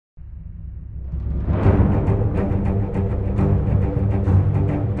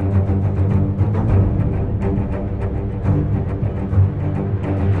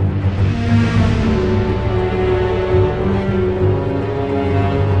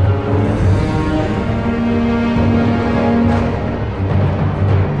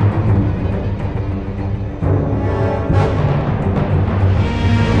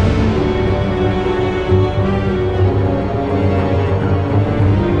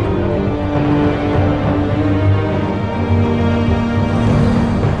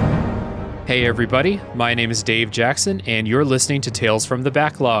Hey everybody, my name is Dave Jackson, and you're listening to Tales from the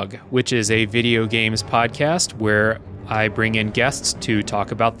Backlog, which is a video games podcast where I bring in guests to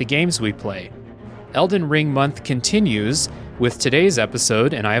talk about the games we play. Elden Ring month continues with today's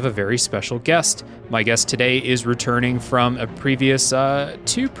episode, and I have a very special guest. My guest today is returning from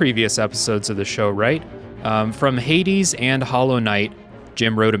two previous episodes of the show, right? From Hades and Hollow Knight,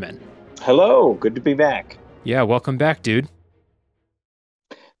 Jim Rodeman. Hello, good to be back. Yeah, welcome back, dude.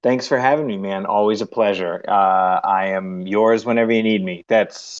 Thanks for having me, man. Always a pleasure. I am yours whenever you need me.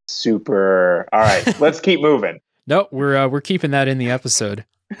 That's super. All right, let's keep moving. No, we're keeping that in the episode.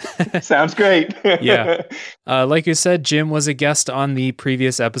 Sounds great. Yeah. Like you said, Jim was a guest on the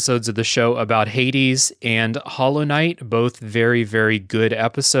previous episodes of the show about Hades and Hollow Knight, both very, very good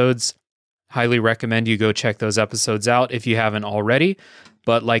episodes. Highly recommend you go check those episodes out if you haven't already.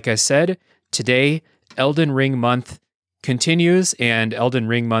 But like I said, today, Elden Ring month continues, and Elden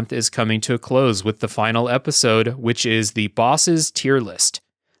Ring month is coming to a close with the final episode, which is the bosses tier list.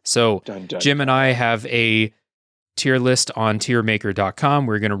 So Dun, dun, Jim and I have a tier list on tiermaker.com.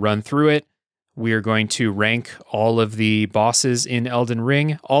 We're going to run through it. We are going to rank all of the bosses in Elden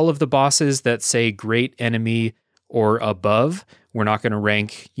Ring, all of the bosses that say great enemy or above. We're not going to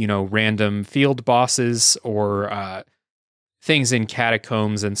rank, random field bosses or things in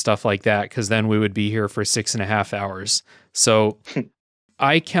catacombs and stuff like that, because then we would be here for 6.5 hours. So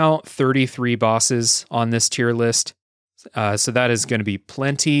I count 33 bosses on this tier list. So that is going to be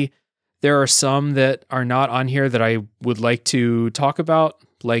plenty. There are some that are not on here that I would like to talk about.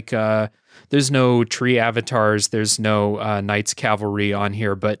 Like there's no tree avatars. There's no Knights Cavalry on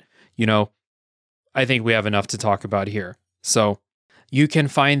here. But, I think we have enough to talk about here. So you can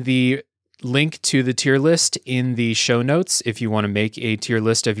find the link to the tier list in the show notes if you want to make a tier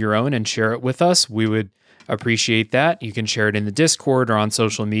list of your own and share it with us. We would appreciate that. You can share it in the Discord or on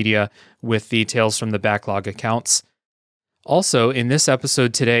social media with the Tales from the Backlog accounts. Also, in this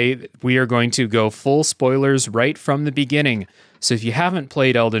episode today, we are going to go full spoilers right from the beginning. So if you haven't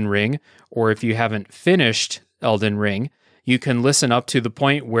played Elden Ring, or if you haven't finished Elden Ring, you can listen up to the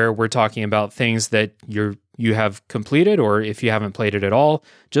point where we're talking about things that you have completed, or if you haven't played it at all,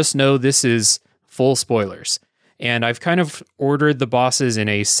 just know this is full spoilers. And I've kind of ordered the bosses in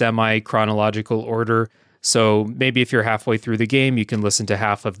a semi-chronological order, so maybe if you're halfway through the game, you can listen to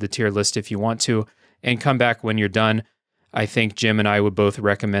half of the tier list if you want to, and come back when you're done. I think Jim and I would both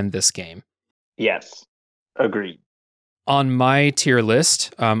recommend this game. Yes, agreed. On my tier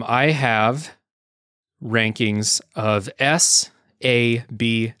list, I have rankings of S, A,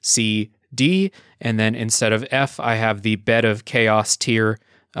 B, C, D, and then instead of F, I have the Bed of Chaos tier.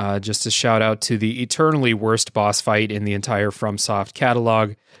 Just a shout out to the eternally worst boss fight in the entire FromSoft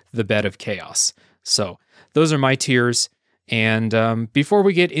catalog, the Bed of Chaos. So those are my tiers. And before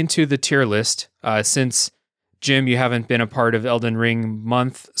we get into the tier list, since Jim, you haven't been a part of Elden Ring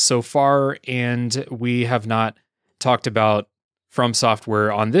month so far, and we have not talked about From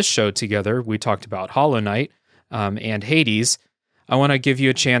Software on this show together. We talked about Hollow Knight and Hades. I want to give you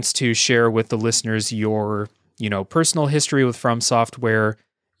a chance to share with the listeners your, personal history with From Software,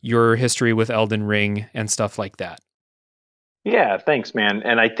 your history with Elden Ring, and stuff like that. Yeah, thanks, man.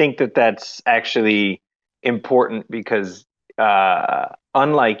 And I think that that's actually important because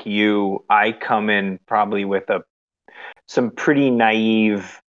unlike you, I come in probably with some pretty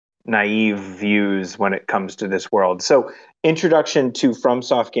naive views when it comes to this world. So introduction to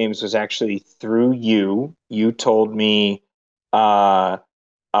FromSoft games was actually through you. You told me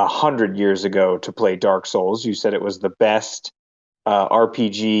 100 years ago to play Dark Souls. You said it was the best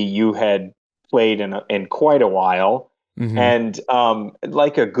RPG you had played in quite a while. Mm-hmm. And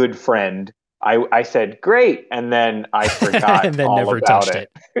like a good friend, I said, great. And then I forgot and then all never about touched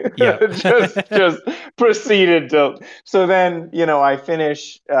it. Yeah. just proceeded to. So then, I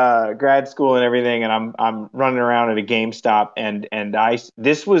finish grad school and everything, and I'm running around at a GameStop, and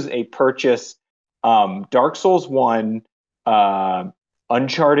this was a purchase, Dark Souls 1,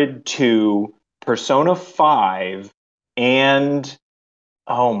 Uncharted 2, Persona 5, and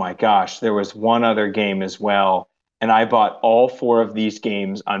oh my gosh, there was one other game as well. And I bought all 4 of these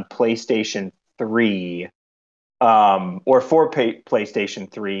games on PlayStation 3, or for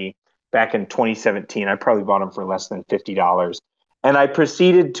PlayStation 3 back in 2017. I probably bought them for less than $50. And I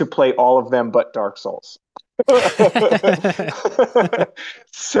proceeded to play all of them but Dark Souls.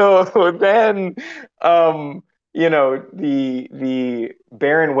 So then, the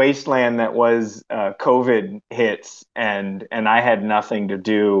barren wasteland that was COVID hits, and I had nothing to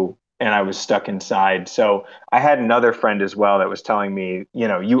do, and I was stuck inside. So I had another friend as well that was telling me,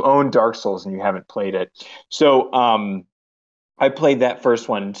 you own Dark Souls and you haven't played it. So I played that first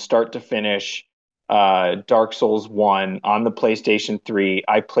one start to finish, Dark Souls 1 on the PlayStation 3.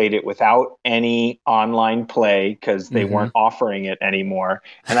 I played it without any online play because they weren't offering it anymore.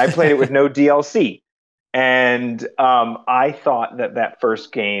 And I played it with no DLC. And I thought that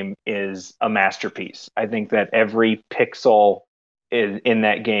first game is a masterpiece. I think that every pixel in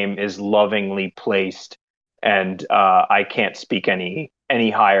that game is lovingly placed, and I can't speak any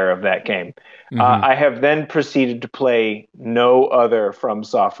higher of that game. I have then proceeded to play no other From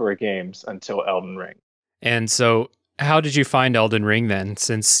Software games until Elden Ring. And so, how did you find Elden Ring then?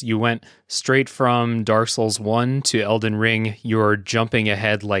 Since you went straight from Dark Souls 1 to Elden Ring, you're jumping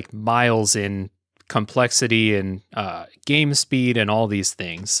ahead like miles in complexity and game speed and all these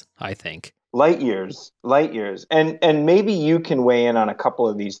things, I think. Light years. And maybe you can weigh in on a couple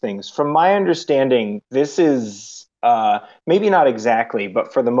of these things. From my understanding, this is maybe not exactly,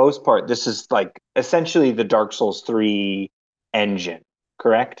 but for the most part, this is like essentially the Dark Souls 3 engine,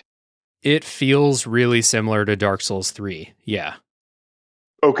 correct? It feels really similar to Dark Souls 3. Yeah.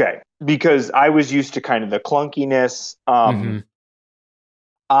 Okay. Because I was used to kind of the clunkiness.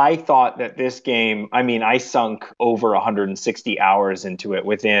 I thought that this game, I mean, I sunk over 160 hours into it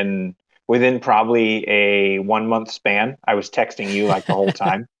within probably a 1 month span. I was texting you like the whole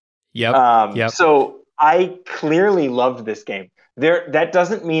time. Yep. So I clearly loved this game. That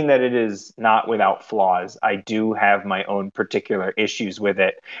doesn't mean that it is not without flaws. I do have my own particular issues with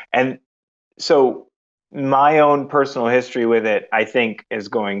it. And so my own personal history with it, I think, is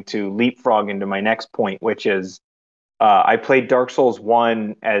going to leapfrog into my next point, which is I played Dark Souls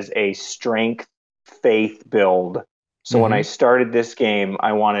 1 as a strength faith build. So when I started this game,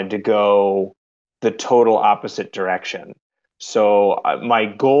 I wanted to go the total opposite direction. So my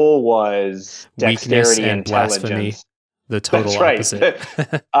goal was dexterity, and intelligence. Blasphemy, the total opposite.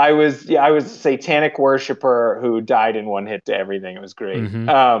 I was a satanic worshiper who died in one hit to everything. It was great.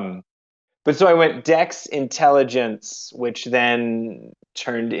 But so I went Dex Intelligence, which then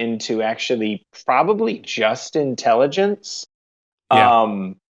turned into actually probably just Intelligence.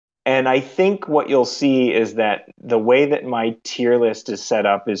 Yeah. And I think what you'll see is that the way that my tier list is set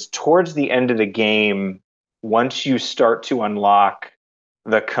up is towards the end of the game, once you start to unlock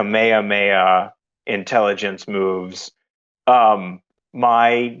the Kamehameha intelligence moves,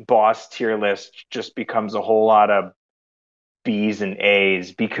 my boss tier list just becomes a whole lot of B's and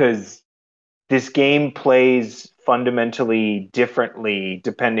A's because this game plays fundamentally differently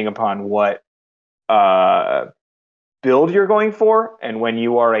depending upon what build you're going for. And when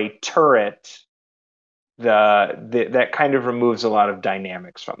you are a turret, that kind of removes a lot of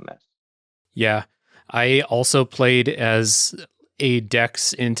dynamics from this. Yeah. I also played as a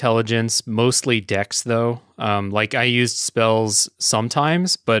Dex Intelligence, mostly Dex though. Like I used spells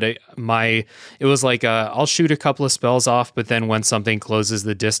sometimes, but it was like I'll shoot a couple of spells off, but then when something closes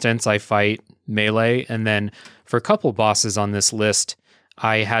the distance, I fight melee. And then for a couple bosses on this list,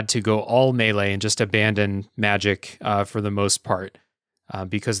 I had to go all melee and just abandon magic for the most part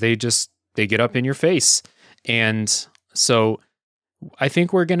because they get up in your face. And so I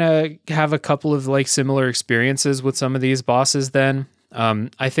think we're going to have a couple of like similar experiences with some of these bosses then.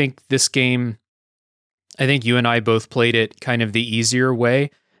 I think this game, I think you and I both played it kind of the easier way.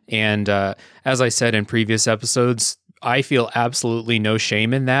 And as I said in previous episodes, I feel absolutely no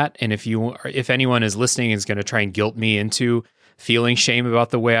shame in that. And if anyone is listening and is going to try and guilt me into feeling shame about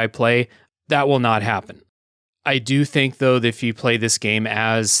the way I play, that will not happen. I do think though that if you play this game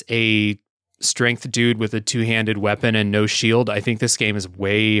as a strength dude with a two-handed weapon and no shield, I think this game is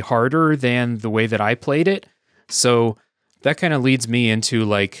way harder than the way that I played it. So that kind of leads me into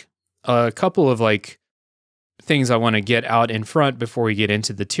like a couple of like things I want to get out in front before we get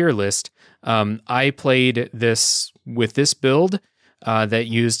into the tier list. I played this with this build that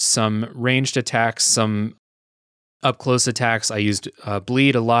used some ranged attacks, some up close attacks. I used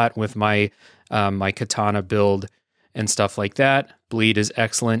bleed a lot with my my katana build and stuff like that. Bleed is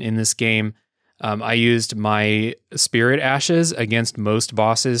excellent in this game. I used my spirit ashes against most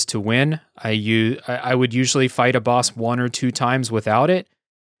bosses to win. I would usually fight a boss one or two times without it.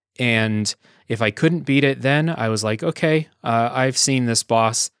 And if I couldn't beat it then, I was like, okay, I've seen this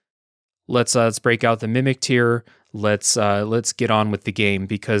boss. Let's break out the mimic tier. Let's get on with the game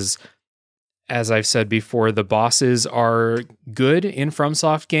because as I've said before, the bosses are good in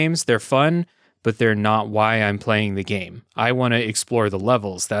FromSoft games. They're fun, but they're not why I'm playing the game. I want to explore the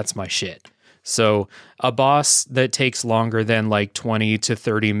levels. That's my shit. So a boss that takes longer than like 20 to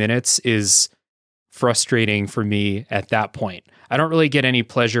 30 minutes is frustrating for me at that point. I don't really get any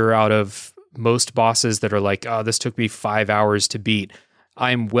pleasure out of most bosses that are like, oh, this took me 5 hours to beat.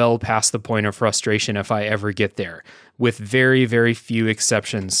 I'm well past the point of frustration if I ever get there, with very, very few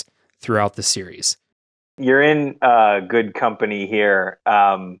exceptions throughout the series. You're in good company here.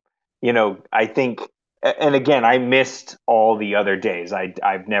 I think, and again, I missed all the other days.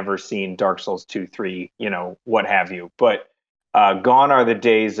 I've never seen Dark Souls 2, 3, what have you. But gone are the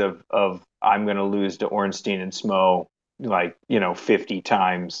days of I'm going to lose to Ornstein and Smo 50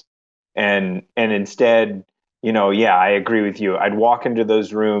 times. And instead, I agree with you. I'd walk into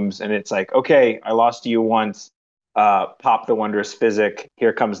those rooms and it's like, okay, I lost to you once. Pop the Wondrous Physic.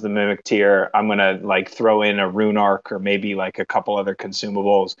 Here comes the Mimic Tear. I'm gonna throw in a Rune Arc or maybe a couple other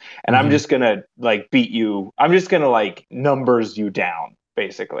consumables, and I'm just gonna beat you. I'm just gonna numbers you down,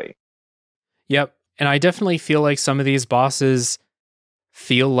 basically. Yep, and I definitely feel like some of these bosses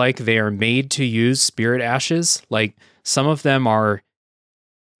feel like they are made to use Spirit Ashes. Like some of them are,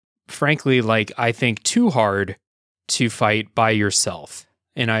 frankly, I think too hard to fight by yourself,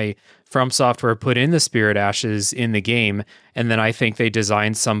 and From Software put in the Spirit Ashes in the game, and then I think they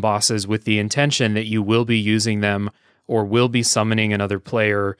designed some bosses with the intention that you will be using them or will be summoning another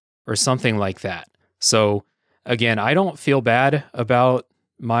player or something like that. So again, I don't feel bad about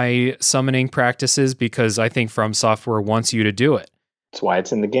my summoning practices because I think From Software wants you to do it. That's why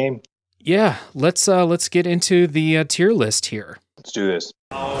it's in the game. Yeah, let's get into the tier list here. Let's do this.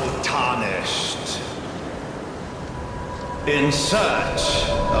 Oh, tarnished. In search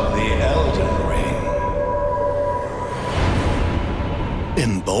of the Elden Ring.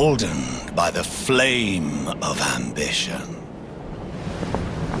 Emboldened by the flame of ambition.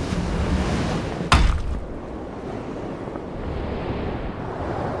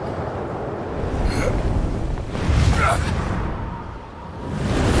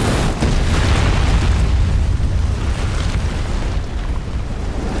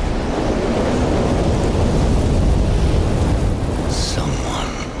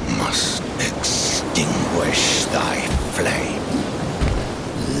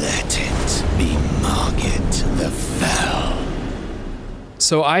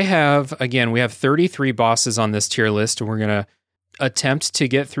 So we have 33 bosses on this tier list, and we're going to attempt to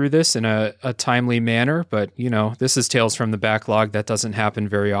get through this in a timely manner, but, this is Tales from the Backlog. That doesn't happen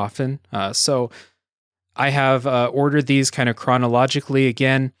very often. So I have ordered these kind of chronologically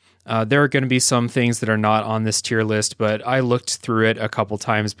again. There are going to be some things that are not on this tier list, but I looked through it a couple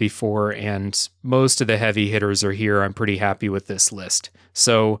times before, and most of the heavy hitters are here. I'm pretty happy with this list.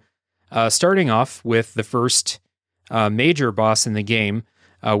 So starting off with the first major boss in the game,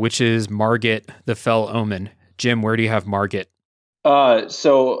 which is Margit, the Fell Omen. Jim, where do you have Margit?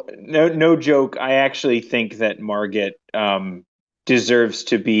 So no joke. I actually think that Margit deserves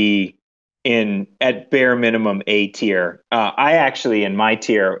to be at bare minimum A tier. I actually, in my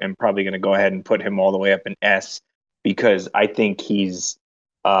tier, am probably going to go ahead and put him all the way up in S because I think he's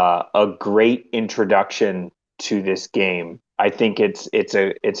a great introduction to this game. I think it's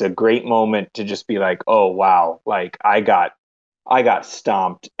a great moment to just be like, oh wow, I got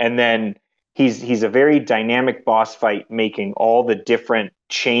stomped. And then he's a very dynamic boss fight, making all the different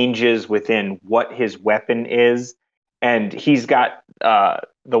changes within what his weapon is. And he's got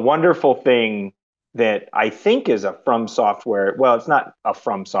the wonderful thing that I think is a From Software. Well, it's not a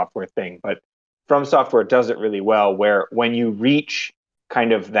From Software thing, but From Software does it really well, where when you reach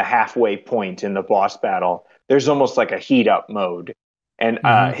kind of the halfway point in the boss battle, there's almost like a heat up mode. And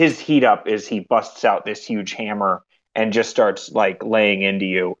his heat up is he busts out this huge hammer and just starts laying into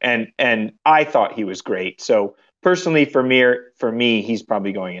you. And I thought he was great. So personally, for me, he's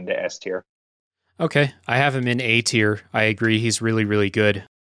probably going into S tier. Okay, I have him in A tier. I agree, he's really, really good.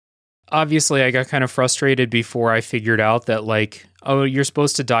 Obviously, I got kind of frustrated before I figured out that you're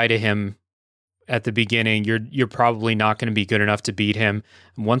supposed to die to him at the beginning. You're probably not going to be good enough to beat him.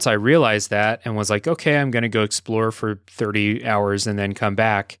 And once I realized that and was like, okay, I'm going to go explore for 30 hours and then come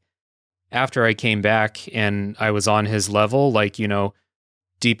back. After I came back and I was on his level,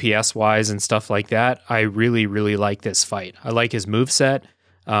 DPS wise and stuff like that, I really, really like this fight. I like his moveset.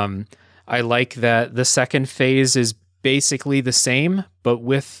 I like that the second phase is basically the same, but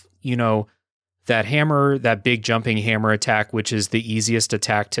with, that hammer, that big jumping hammer attack, which is the easiest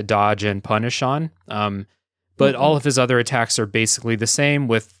attack to dodge and punish on. But all of his other attacks are basically the same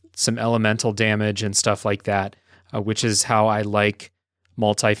with some elemental damage and stuff like that, which is how I like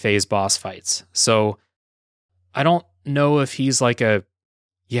multi-phase boss fights. So I don't know if he's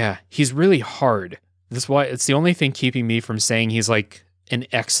he's really hard. That's why it's the only thing keeping me from saying he's an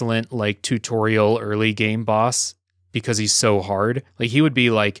excellent tutorial early game boss, because he's so hard. He would be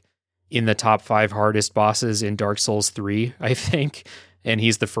in the top 5 hardest bosses in Dark Souls 3, I think, and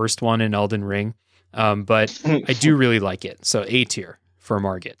he's the first one in Elden Ring. But I do really like it. So A tier for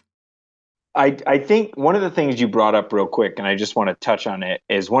Margit. I think one of the things you brought up real quick, and I just want to touch on it,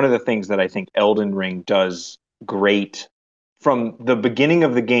 is one of the things that I think Elden Ring does great from the beginning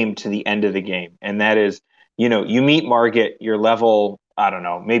of the game to the end of the game. And that is, you meet Margit, you're level, I don't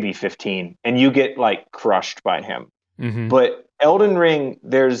know, maybe 15, and you get like crushed by him. Mm-hmm. But Elden Ring,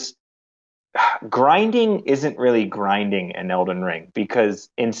 grinding isn't really grinding in Elden Ring, because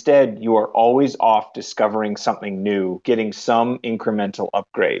instead you are always off discovering something new, getting some incremental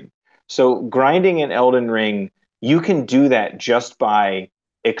upgrade. So grinding in Elden Ring, you can do that just by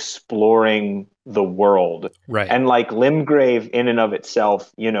exploring the world. Right. And like Limgrave in and of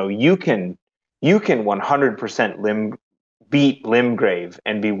itself, you can 100% beat Limgrave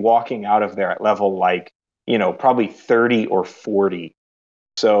and be walking out of there at level like, probably 30 or 40.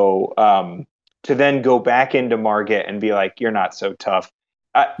 So to then go back into Margit and be like, you're not so tough.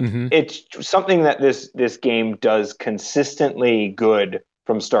 It's something that this game does consistently good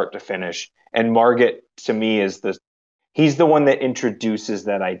from start to finish. And Margit, to me, he's the one that introduces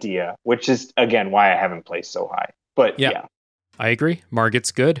that idea, which is, again, why I haven't placed so high. But yeah. I agree.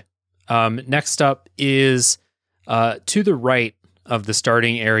 Margit's good. Next up is to the right of the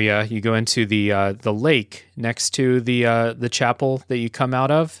starting area. You go into the lake next to the chapel that you come out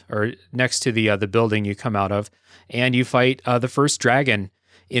of, or next to the building you come out of, and you fight the first dragon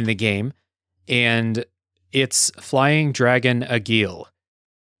in the game, and it's Flying Dragon Agil.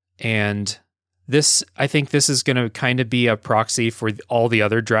 And I think this is going to kind of be a proxy for all the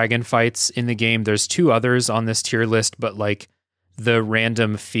other dragon fights in the game. There's 2 others on this tier list, but like the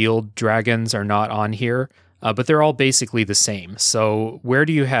random field dragons are not on here. But they're all basically the same. So where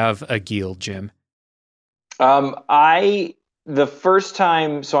do you have Agil, Jim? The first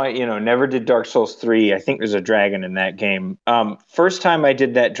time, so I never did Dark Souls 3. I think there's a dragon in that game. First time I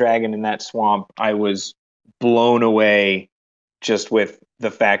did that dragon in that swamp, I was blown away just with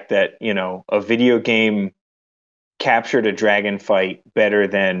the fact that, a video game captured a dragon fight better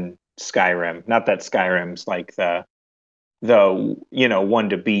than Skyrim. Not that Skyrim's like the one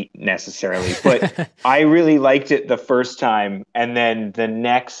to beat necessarily, but I really liked it the first time, and then the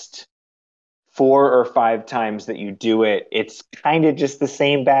next 4 or 5 times that you do it, it's kind of just the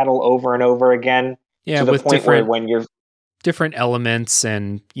same battle over and over again. Yeah, to the with point where when you're different elements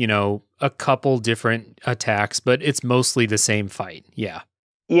and a couple different attacks, but it's mostly the same fight.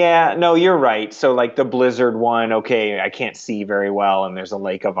 Yeah, no, you're right. So like the Blizzard one, okay, I can't see very well, and there's a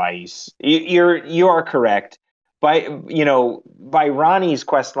lake of ice. You are correct. By Ronnie's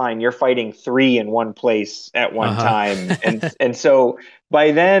quest line, you're fighting 3 in one place at one time, and so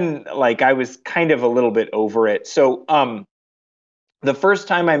by then, like, I was kind of a little bit over it. So the first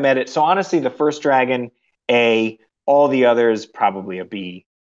time I met it, so honestly, the first dragon, A, all the others probably a B.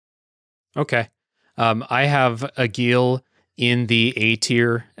 Okay, I have Agil in the A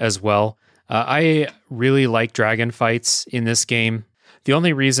tier as well. I really like dragon fights in this game. The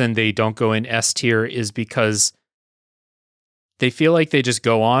only reason they don't go in S tier is because they feel like they just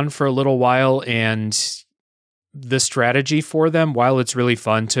go on for a little while, and the strategy for them, while it's really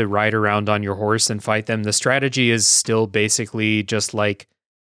fun to ride around on your horse and fight them, the strategy is still basically just like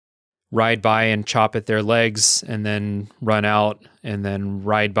ride by and chop at their legs and then run out and then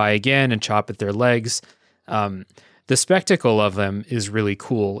ride by again and chop at their legs. The spectacle of them is really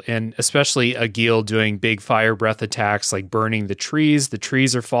cool, and especially Agil doing big fire breath attacks like burning the trees. The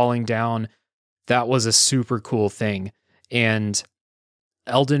trees are falling down. That was a super cool thing. And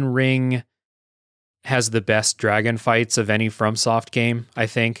Elden Ring has the best dragon fights of any FromSoft game, I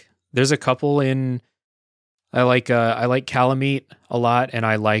think. There's a couple I like Calamite a lot, and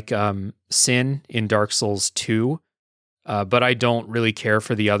I like Sin in Dark Souls 2, but I don't really care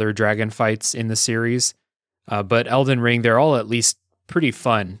for the other dragon fights in the series. But Elden Ring, they're all at least pretty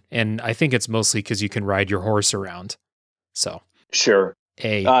fun, and I think it's mostly because you can ride your horse around. So sure.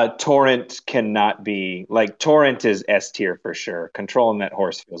 Torrent cannot be like Torrent is S tier for sure. Controlling that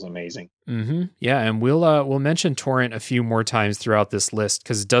horse feels amazing. Mm-hmm. Yeah, and we'll mention Torrent a few more times throughout this list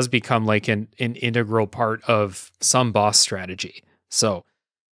because it does become like an integral part of some boss strategy. So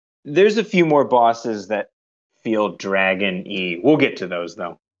there's a few more bosses that feel dragon-y. We'll get to those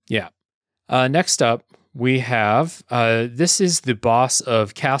though. Yeah. Next up, we have this is the boss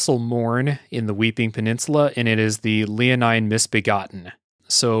of Castle Morn in the Weeping Peninsula, and it is the Leonine Misbegotten.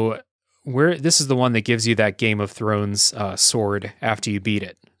 So this is the one that gives you that Game of Thrones sword after you beat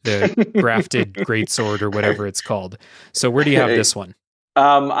it, the grafted great sword or whatever it's called. So where do you have this one?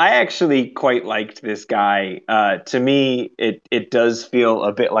 I actually quite liked this guy. To me, it does feel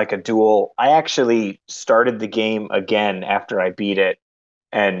a bit like a duel. I actually started the game again after I beat it,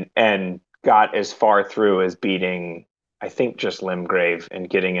 and got as far through as beating I think just Limgrave and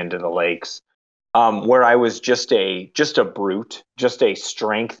getting into the lakes, where I was just a brute, just a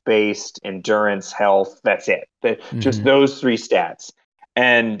strength based endurance, health. That's it. Just those three stats.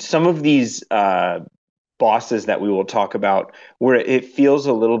 And some of these bosses that we will talk about, where it feels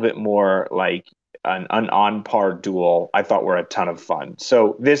a little bit more like an on par duel, I thought were a ton of fun.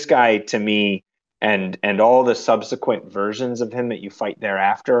 So this guy to me, and all the subsequent versions of him that you fight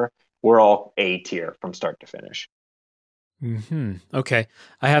thereafter, were all A tier from start to finish. Okay,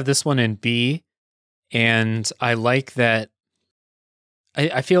 I have this one in B, and I like that.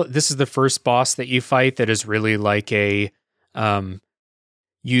 I feel this is the first boss that you fight that is really like a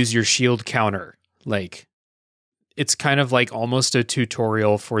use your shield counter. Like, it's kind of like almost a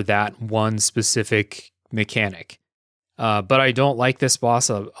tutorial for that one specific mechanic. But I don't like this boss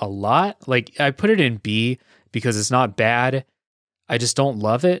a lot. Like, I put it in B because it's not bad. I just don't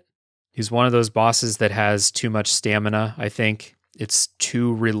love it. He's one of those bosses that has too much stamina, I think. It's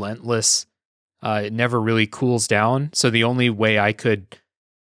too relentless. It never really cools down. So the only way I could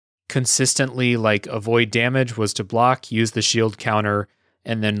consistently like avoid damage was to block, use the shield counter,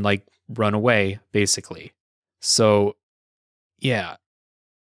 and then like run away, basically. So yeah,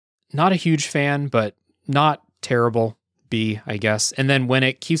 not a huge fan, but not terrible. B, I guess. And then when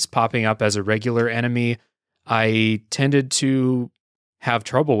it keeps popping up as a regular enemy, I tended to have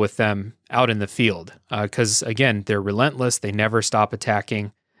trouble with them out in the field. Because again, they're relentless. They never stop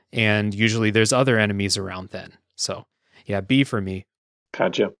attacking. And usually there's other enemies around then. So yeah, B for me.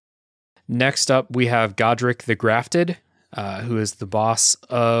 Gotcha. Next up, we have Godric the Grafted, who is the boss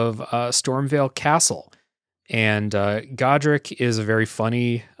of Stormvale Castle. And Godric is a very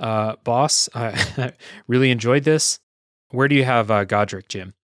funny boss. I really enjoyed this. Where do you have Godric,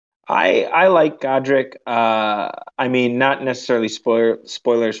 Jim? I like Godric. I mean, not necessarily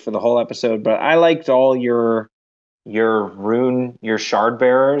spoilers for the whole episode, but I liked all your shard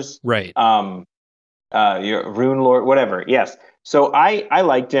bearers, right? Your rune lord, whatever. Yes. So I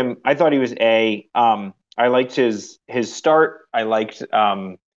liked him. I thought he was A. I liked his start. I liked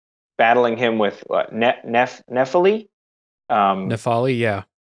battling him with Nephili. Nephali, yeah.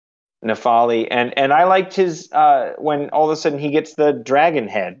 Nephali, and I liked his when all of a sudden he gets the dragon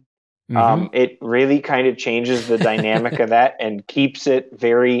head. It really kind of changes the dynamic of that and keeps it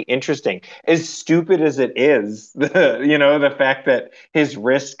very interesting. As stupid as it is, the fact that his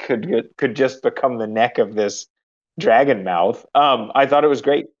wrist could just become the neck of this dragon mouth. I thought it was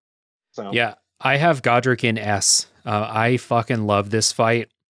great. So yeah, I have Godric in S. I fucking love this fight.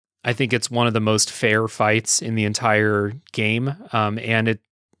 I think it's one of the most fair fights in the entire game. And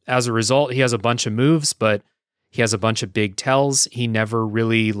as a result, he has a bunch of moves, but he has a bunch of big tells. He never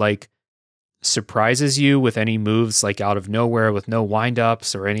really like surprises you with any moves like out of nowhere with no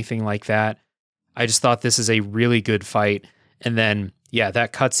wind-ups or anything like that. I just thought this is a really good fight. And then, yeah,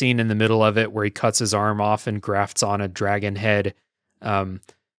 that cutscene in the middle of it where he cuts his arm off and grafts on a dragon head.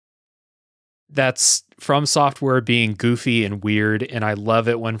 That's From Software being goofy and weird, and I love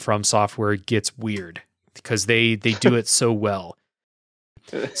it when From Software gets weird because they do it so well.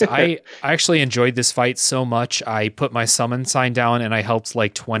 So I actually enjoyed this fight so much, I put my summon sign down and I helped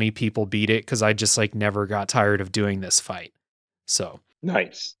like 20 people beat it because I just like never got tired of doing this fight. So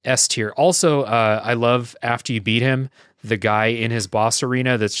nice. S tier. Also, I love after you beat him, the guy in his boss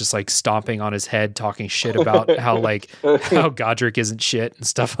arena that's just like stomping on his head, talking shit about how Godric isn't shit and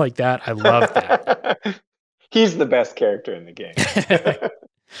stuff like that. I love that. He's the best character in the game.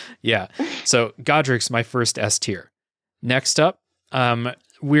 Yeah. So Godric's my first S tier. Next up,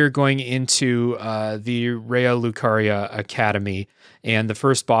 we're going into the Raya Lucaria Academy, and the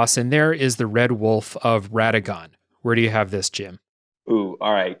first boss in there is the Red Wolf of Radagon. Where do you have this, Jim? Ooh,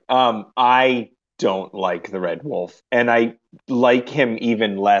 all right. I don't like the Red Wolf, and I like him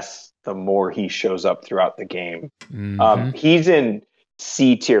even less the more he shows up throughout the game. He's in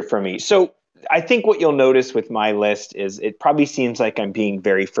C tier for me. So I think what you'll notice with my list is it probably seems like I'm being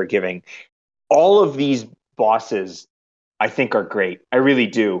very forgiving. All of these bosses I think are great. I really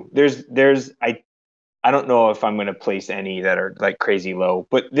do. I don't know if I'm going to place any that are like crazy low,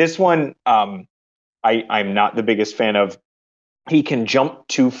 but this one I'm not the biggest fan of. He can jump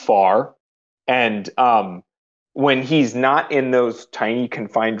too far, and when he's not in those tiny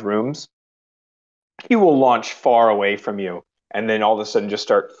confined rooms, he will launch far away from you and then all of a sudden just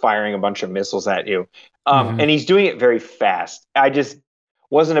start firing a bunch of missiles at you. And he's doing it very fast. I just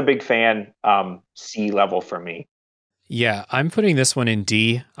wasn't a big fan. C level for me. Yeah, I'm putting this one in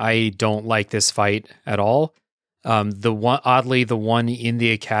D. I don't like this fight at all. The one in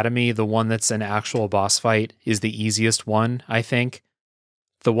the academy, the one that's an actual boss fight, is the easiest one, I think.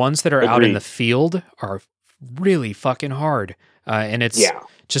 The ones that are out in the field are really fucking hard. And it's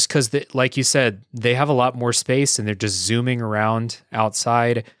just because, like you said, they have a lot more space and they're just zooming around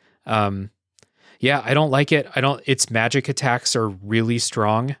outside. I don't like it. Its magic attacks are really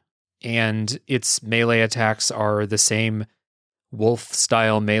strong, and its melee attacks are the same wolf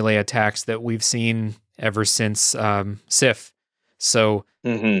style melee attacks that we've seen ever since Sif. So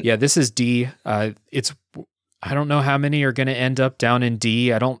this is D. I don't know how many are going to end up down in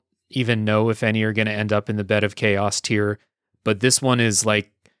D. I don't even know if any are going to end up in the Bed of Chaos tier, but this one is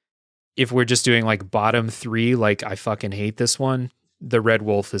like, if we're just doing like bottom 3, like I fucking hate this one, the Red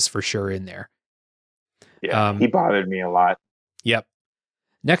Wolf is for sure in there. Yeah, he bothered me a lot. Yep.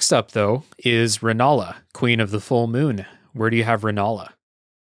 Next up, though, is Renala, Queen of the Full Moon. Where do you have Renala?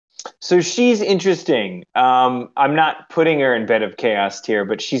 So she's interesting. I'm not putting her in Bed of Chaos tier,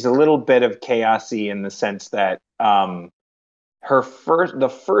 but she's a little bit of chaosy in the sense that the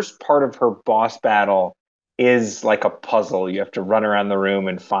first part of her boss battle is like a puzzle. You have to run around the room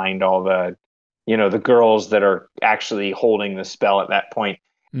and find all the, the girls that are actually holding the spell at that point.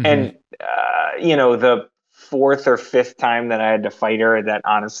 Mm-hmm. And the 4th or 5th time that I had to fight her, that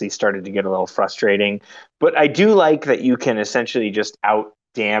honestly started to get a little frustrating. But I do like that you can essentially just out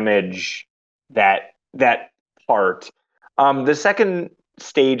damage that part. The second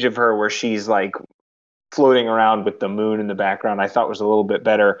stage of her, where she's like floating around with the moon in the background, I thought was a little bit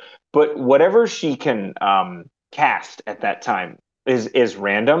better. But whatever she can cast at that time is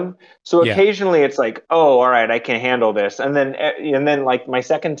random. So occasionally it's like, oh, all right, I can handle this. And then like my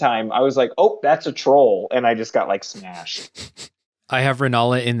second time, I was like, oh, that's a troll. And I just got like smashed. I have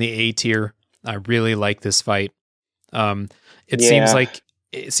Renala in the A tier. I really like this fight. It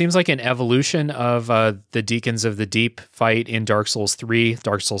seems like an evolution of the Deacons of the Deep fight in Dark Souls 3.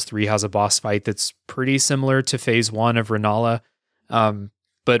 Dark Souls 3 has a boss fight that's pretty similar to phase 1 of Renala.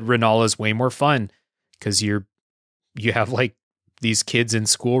 But Renala is way more fun because you have like these kids in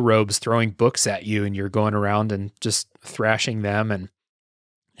school robes throwing books at you, and you're going around and just thrashing them, and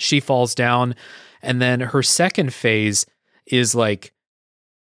she falls down. And then her second phase is like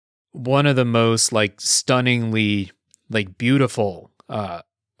one of the most like stunningly like beautiful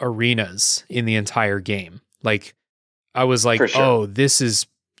arenas in the entire game. Like I was like, sure. Oh, this is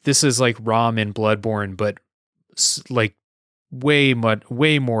like ROM in Bloodborne, but like way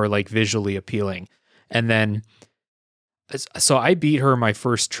more like visually appealing. And then so I beat her my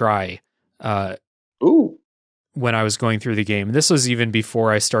first try when I was going through the game. This was even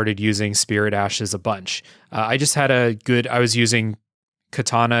before I started using Spirit Ashes a bunch. I just had I was using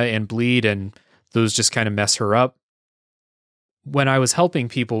Katana and Bleed, and those just kind of mess her up. When I was helping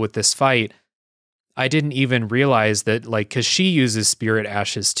people with this fight, I didn't even realize that, like, because she uses Spirit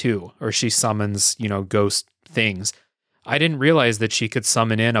Ashes too, or she summons, ghost things. I didn't realize that she could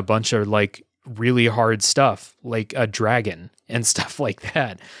summon in a bunch of like really hard stuff, like a dragon and stuff like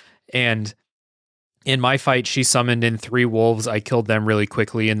that. And in my fight, she summoned in 3 wolves. I killed them really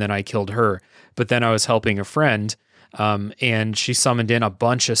quickly, and then I killed her. But then I was helping a friend, and she summoned in a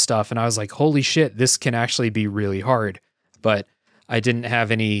bunch of stuff, and I was like, holy shit, this can actually be really hard. But I didn't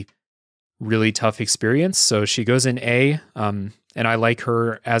have any really tough experience, so she goes in A, and I like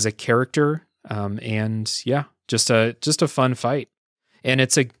her as a character, and yeah, just a fun fight. And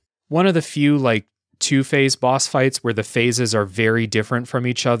it's one of the few like 2-phase boss fights where the phases are very different from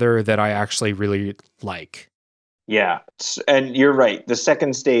each other that I actually really like. Yeah, and you're right. The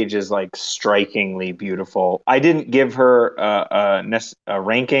second stage is like strikingly beautiful. I didn't give her a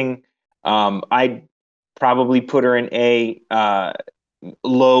ranking. I'd probably put her in A,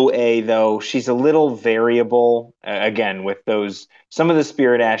 low A though. She's a little variable again with some of the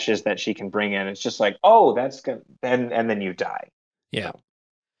Spirit Ashes that she can bring in. It's just like, oh, that's good, and then you die. Yeah.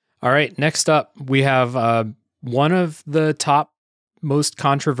 All right, next up, we have one of the top most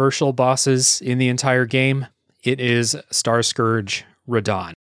controversial bosses in the entire game. It is Star Scourge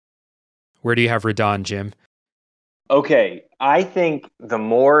Radahn. Where do you have Radahn, Jim? Okay, I think the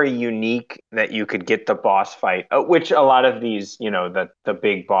more unique that you could get the boss fight, which a lot of these, the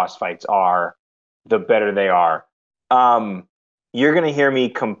big boss fights are, the better they are. You're going to hear me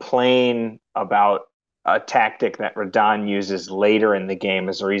complain about a tactic that Radahn uses later in the game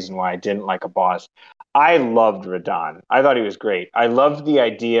as a reason why I didn't like a boss. I loved Radahn. I thought he was great. I loved the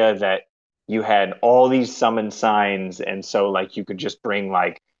idea that you had all these summon signs, and so like you could just bring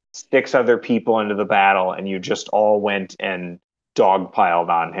like 6 other people into the battle, and you just all went and dogpiled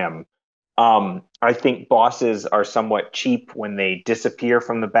on him. I think bosses are somewhat cheap when they disappear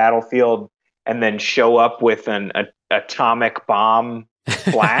from the battlefield and then show up with an atomic bomb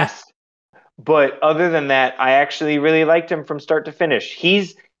blast. But other than that, I actually really liked him from start to finish.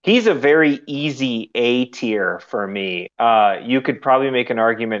 He's He's a very easy A tier for me. You could probably make an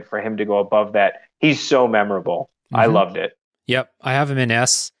argument for him to go above that. He's so memorable. I loved it. Yep, I have him in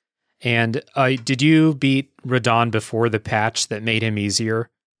S. And did you beat Radon before the patch that made him easier?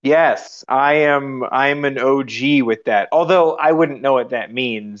 Yes, I'm an OG with that. Although I wouldn't know what that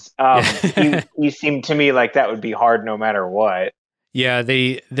means. He seemed to me like that would be hard no matter what. Yeah,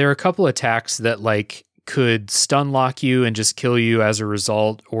 there are a couple attacks that like could stun lock you and just kill you as a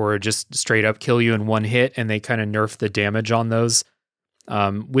result, or just straight up kill you in one hit, and they kind of nerf the damage on those,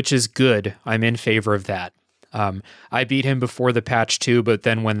 which is good. I'm in favor of that. I beat him before the patch too, but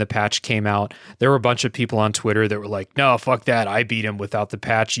then when the patch came out, there were a bunch of people on Twitter that were like, no, fuck that. I beat him without the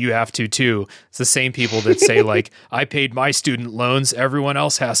patch. You have to too. It's the same people that say like, I paid my student loans. Everyone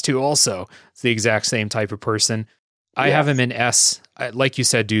else has to also. It's the exact same type of person. I have him in S. Like you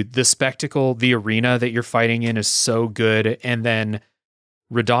said, dude, the spectacle, the arena that you're fighting in is so good. And then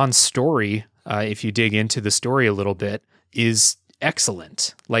Radon's story, if you dig into the story a little bit, is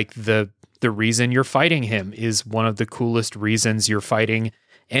excellent. Like the reason you're fighting him is one of the coolest reasons you're fighting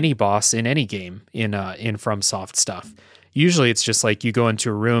any boss in any game in FromSoft stuff. Usually it's just like you go into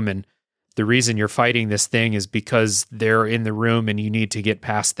a room and the reason you're fighting this thing is because they're in the room and you need to get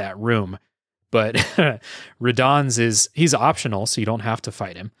past that room. But Radon's he's optional, so you don't have to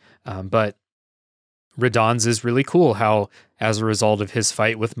fight him. But Radon's is really cool how, as a result of his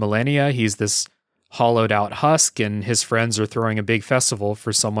fight with Millennia, he's this hollowed out husk, and his friends are throwing a big festival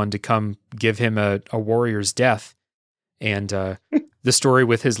for someone to come give him a warrior's death. And the story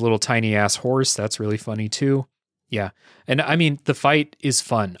with his little tiny ass horse, that's really funny too. Yeah. And I mean, the fight is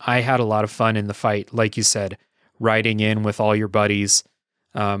fun. I had a lot of fun in the fight, like you said, riding in with all your buddies,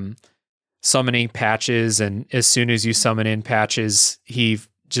 summoning Patches, and as soon as you summon in Patches,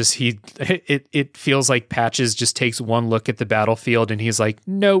 it feels like Patches just takes one look at the battlefield and he's like,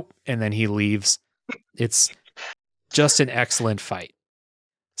 nope, and then he leaves. It's just an excellent fight.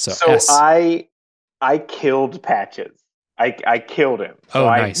 So I killed Patches. I killed him. So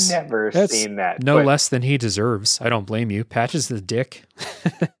nice. I've never seen that. No less than he deserves. I don't blame you. Patches the dick.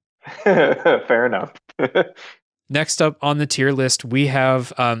 Fair enough. Next up on the tier list, we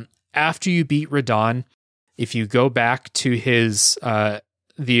have after you beat Radon, if you go back to his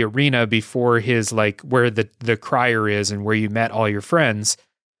the arena before his, like, where the crier is and where you met all your friends,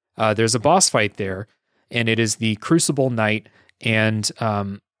 there's a boss fight there, and it is the Crucible Knight and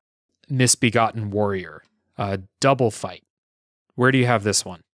Misbegotten Warrior double fight. Where do you have this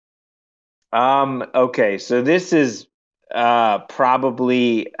one? Okay, so this is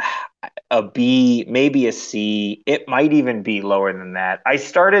probably a B, maybe a C. It might even be lower than that. I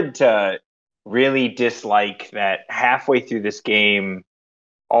started to really dislike that halfway through this game.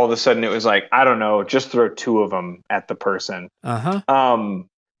 All of a sudden, it was like, I don't know, just throw two of them at the person.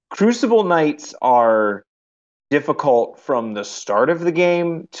 Crucible Knights are difficult from the start of the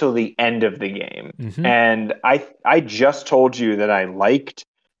game till the end of the game. Mm-hmm. And I just told you that I liked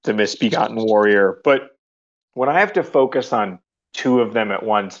the Misbegotten Warrior, but when I have to focus on two of them at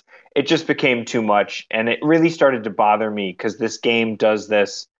once, it just became too much, and it really started to bother me because this game does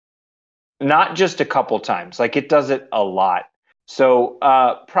this not just a couple times, like it does it a lot. So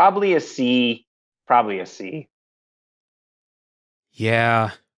probably a C.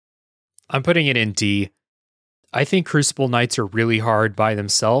 Yeah, I'm putting it in D. I think Crucible Knights are really hard by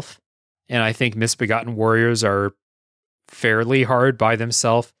themselves, and I think Misbegotten Warriors are fairly hard by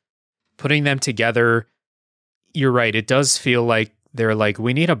themselves. Putting them together, you're right, it does feel like they're like,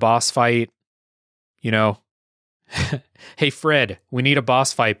 we need a boss fight, you know. Hey Fred, we need a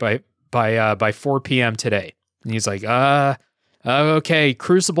boss fight by 4 p.m. today. And he's like, okay,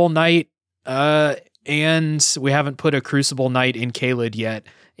 Crucible Knight, and we haven't put a Crucible Knight in Caelid yet,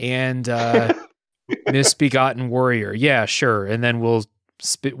 and Misbegotten Warrior, yeah, sure, and then we'll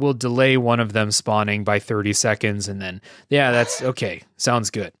delay one of them spawning by 30 seconds, and then, yeah, that's okay, sounds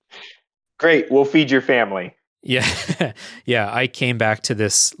good. Great, we'll feed your family. Yeah, yeah, I came back to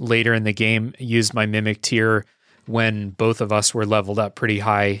this later in the game, used my Mimic tier when both of us were leveled up pretty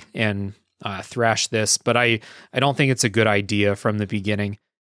high, and thrashed this, but I don't think it's a good idea from the beginning.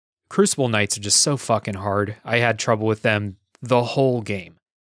 Crucible Knights are just so fucking hard. I had trouble with them the whole game.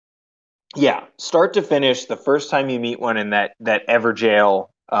 Yeah, start to finish, the first time you meet one in that Everjail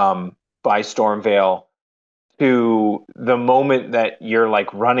by Stormveil, to the moment that you're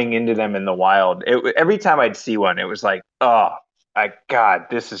like running into them in the wild. Every time I'd see one, it was like, oh, God,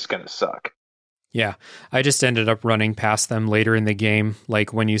 this is going to suck. Yeah, I just ended up running past them later in the game.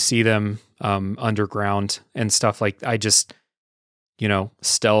 Like when you see them underground and stuff, like I just,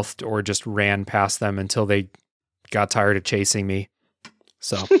 stealthed or just ran past them until they got tired of chasing me.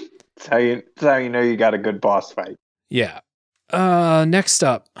 So That's how you know you got a good boss fight. yeah. Next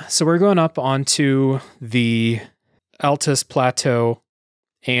up, so we're going up onto the Altus Plateau,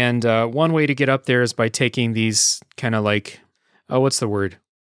 and one way to get up there is by taking these kind of like, what's the word?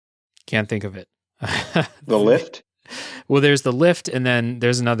 Can't think of it. The lift? Well, there's the lift, and then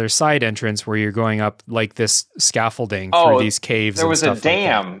there's another side entrance where you're going up like this scaffolding through these caves. There was and a stuff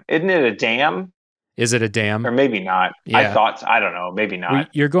dam. Like Isn't it a dam? Is it a dam? Or maybe not. Yeah. I don't know. Maybe not.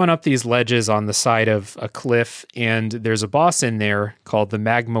 You're going up these ledges on the side of a cliff, and there's a boss in there called the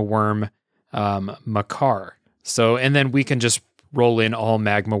magma worm Makar. So, and then we can just roll in all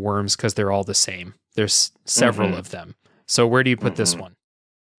magma worms because they're all the same. There's several of them. So where do you put this one?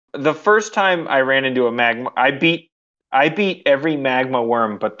 The first time I ran into a magma, I beat every magma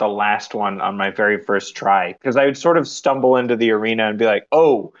worm but the last one on my very first try, because I would sort of stumble into the arena and be like,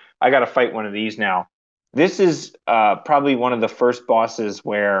 oh, I got to fight one of these now. This is probably one of the first bosses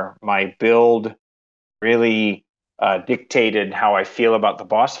where my build really dictated how I feel about the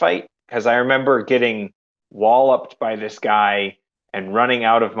boss fight, because I remember getting walloped by this guy and running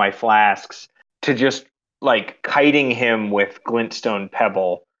out of my flasks to just like kiting him with glintstone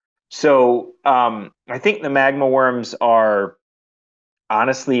pebble. So I think the magma worms are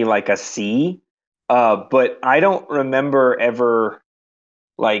honestly like a C, but I don't remember ever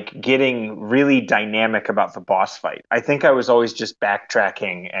like getting really dynamic about the boss fight. I think I was always just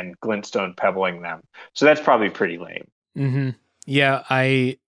backtracking and glintstone pebbling them. So that's probably pretty lame. Mm-hmm. Yeah,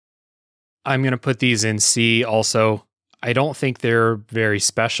 I'm going to put these in C also. I don't think they're very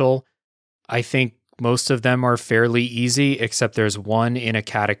special. I think most of them are fairly easy, except there's one in a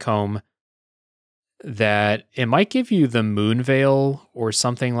catacomb that it might give you the Moonveil or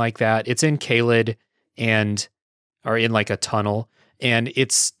something like that. It's in Caelid or in like a tunnel, and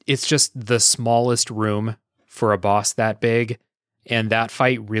it's just the smallest room for a boss that big. And that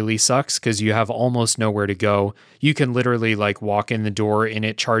fight really sucks because you have almost nowhere to go. You can literally like walk in the door and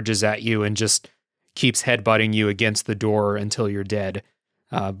it charges at you and just keeps headbutting you against the door until you're dead.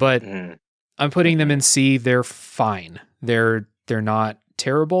 But I'm putting them in C. They're fine. They're not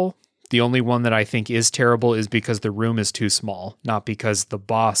terrible. The only one that I think is terrible is because the room is too small, not because the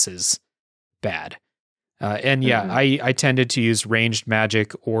boss is bad. I tended to use ranged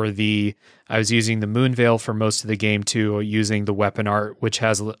magic I was using the Moonveil for most of the game too, using the weapon art, which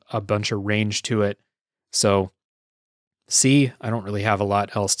has a bunch of range to it. So C, I don't really have a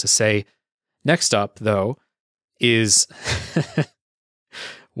lot else to say. Next up, though, is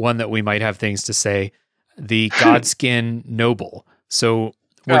one that we might have things to say, the Godskin Noble. So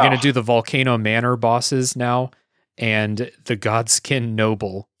we're going to do the Volcano Manor bosses now, and the Godskin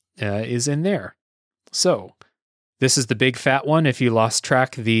Noble is in there. So this is the big fat one. If you lost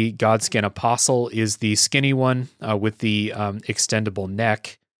track, the Godskin Apostle is the skinny one with the extendable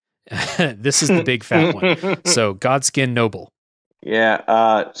neck. This is the big fat one. So Godskin Noble. Yeah,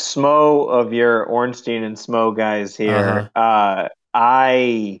 Smo of your Ornstein and Smo guys here.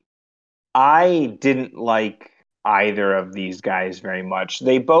 I didn't like either of these guys very much.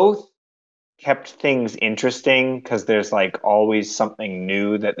 They both kept things interesting because there's like always something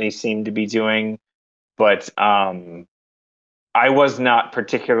new that they seem to be doing. But I was not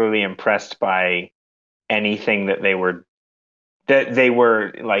particularly impressed by anything that they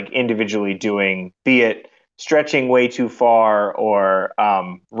were like individually doing, be it stretching way too far or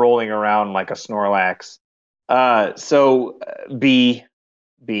rolling around like a Snorlax. So B,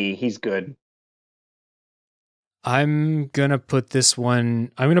 he's good. I'm gonna put this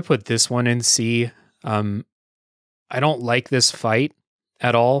one in C. I don't like this fight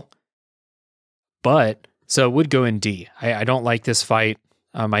at all, but so it would go in D. I don't like this fight.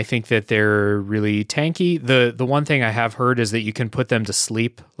 I think that they're really tanky. The one thing I have heard is that you can put them to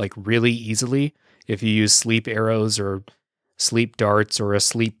sleep like really easily if you use sleep arrows or sleep darts or a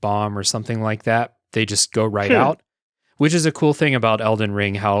sleep bomb or something like that. They just go right out, which is a cool thing about Elden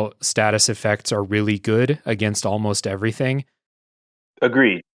Ring, how status effects are really good against almost everything.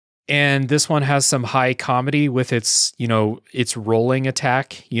 Agreed. And this one has some high comedy with its rolling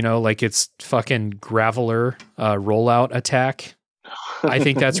attack, like its fucking Graveler rollout attack. I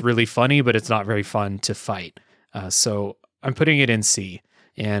think that's really funny, but it's not very fun to fight. So I'm putting it in C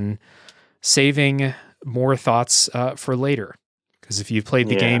and saving more thoughts for later. Because if you've played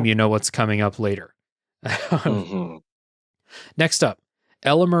the game, you know what's coming up later. Next up,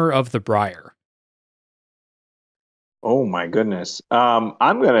 Elimer of the Briar. Oh my goodness. I'm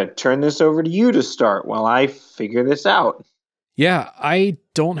going to turn this over to you to start while I figure this out. Yeah, I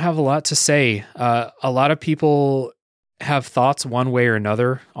don't have a lot to say. A lot of people have thoughts one way or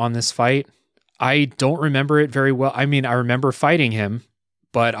another on this fight. I don't remember it very well. I mean, I remember fighting him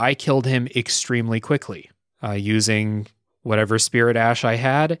but I killed him extremely quickly using whatever Spirit Ash I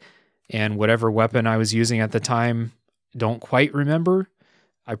had and whatever weapon I was using at the time. Don't quite remember.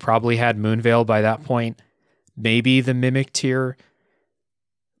 I probably had Moonveil by that point, maybe the Mimic Tear,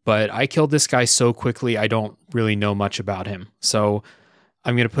 but I killed this guy so quickly I don't really know much about him. So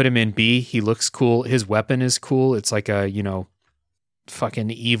I'm going to put him in B. He looks cool. His weapon is cool. It's like a, fucking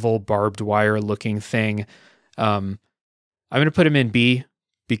evil barbed wire looking thing. I'm going to put him in B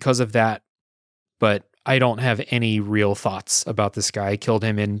because of that, but I don't have any real thoughts about this guy. I killed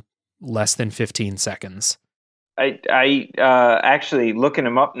him in less than 15 seconds. I actually looking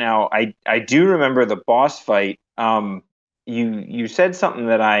him up now. I do remember the boss fight. You said something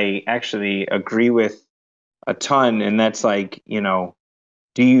that I actually agree with a ton, and that's like, do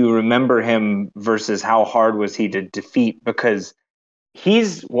you remember him versus how hard was he to defeat? Because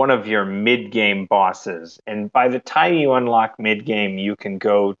he's one of your mid-game bosses, and by the time you unlock mid-game, you can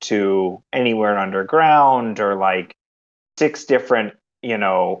go to anywhere underground or like 6 different,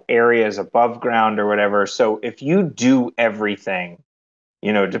 areas above ground or whatever. So if you do everything,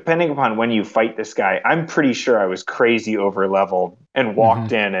 depending upon when you fight this guy, I'm pretty sure I was crazy over leveled and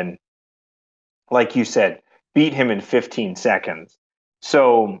walked in and, like you said, beat him in 15 seconds.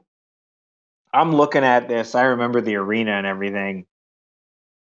 So I'm looking at this. I remember the arena and everything.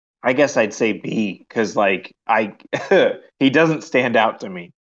 I guess I'd say B because, he doesn't stand out to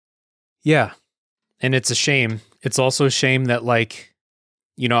me. Yeah. And it's a shame. It's also a shame that,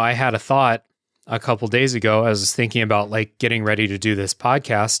 I had a thought a couple days ago. I was thinking about, getting ready to do this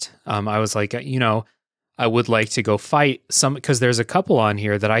podcast. I was like, I would like to go fight some, because there's a couple on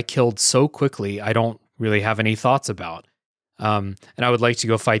here that I killed so quickly, I don't really have any thoughts about. And I would like to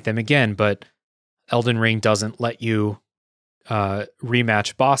go fight them again, but Elden Ring doesn't let you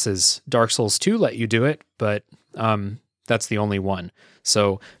rematch bosses. Dark Souls 2 let you do it, but that's the only one.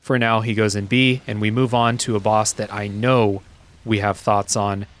 So for now, he goes in B, and we move on to a boss that I know we have thoughts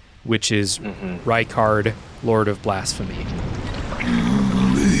on, which is Rykard, Lord of Blasphemy.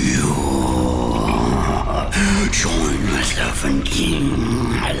 Join the Serpent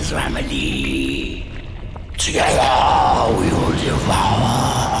King as remedy. Together we will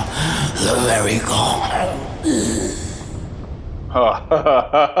devour the very god.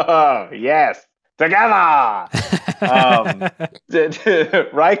 Yes, together.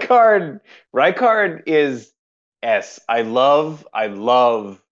 Rykard is S. I love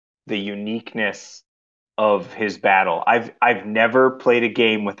the uniqueness of his battle. I've never played a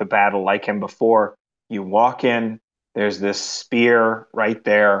game with a battle like him before. You walk in, there's this spear right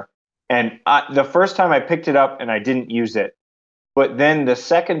there. And the first time I picked it up and I didn't use it. But then the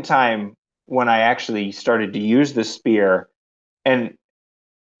second time when I actually started to use the spear, and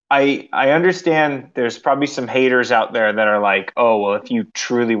I understand there's probably some haters out there that are like, oh, well, if you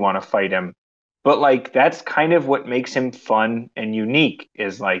truly want to fight him. But that's kind of what makes him fun and unique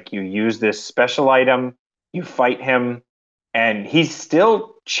is you use this special item, you fight him, and he's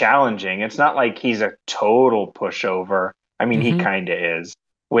still challenging. It's not like he's a total pushover. I mean, he kind of is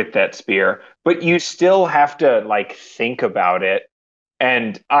with that spear, but you still have to think about it.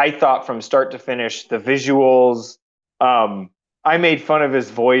 And I thought from start to finish, the visuals, I made fun of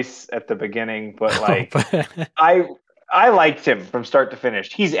his voice at the beginning, but I liked him from start to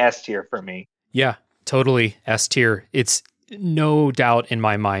finish. He's S tier for me. Yeah, totally S tier. It's no doubt in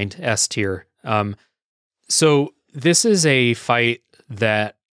my mind S tier. So this is a fight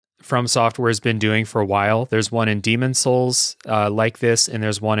that From Software has been doing for a while. There's one in Demon Souls like this, and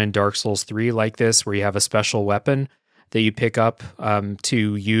there's one in Dark Souls 3 like this, where you have a special weapon that you pick up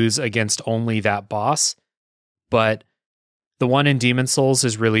to use against only that boss. But the one in Demon Souls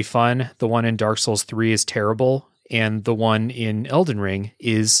is really fun. The one in Dark Souls 3 is terrible. And the one in Elden Ring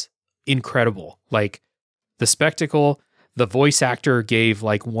is incredible. The spectacle, the voice actor gave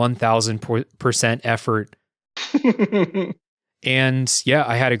 1,000% effort. And yeah,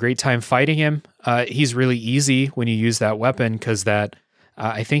 I had a great time fighting him. He's really easy when you use that weapon because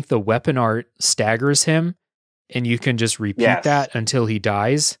I think the weapon art staggers him, and you can just repeat that until he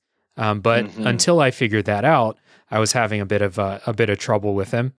dies. But until I figured that out, I was having a bit of trouble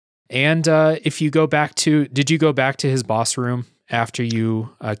with him. And if you go back did you go back to his boss room after you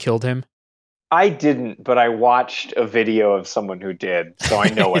killed him? I didn't, but I watched a video of someone who did, so I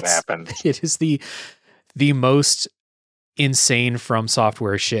know what happened. It is the most insane From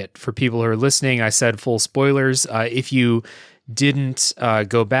Software shit. For people who are listening, I said full spoilers. If you didn't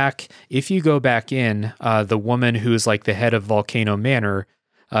go back, if you go back in, the woman who's the head of Volcano Manor,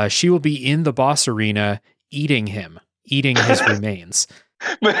 she will be in the boss arena eating his remains.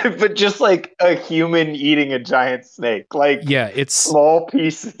 but just like a human eating a giant snake, like Yeah, it's small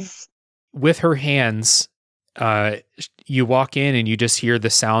pieces. with her hands. You walk in and you just hear the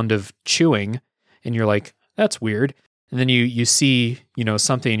sound of chewing, and you're like, "That's weird." And then you see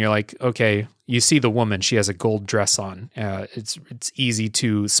something, and you're like, "Okay." You see the woman; she has a gold dress on. It's easy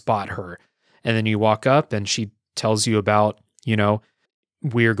to spot her. And then you walk up, and she tells you about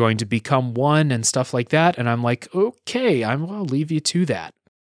we're going to become one and stuff like that. And I'm like, okay, I'll leave you to that.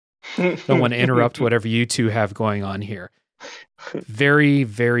 Don't want to interrupt whatever you two have going on here. Very,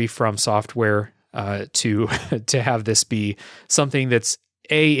 very From Software to have this be something that's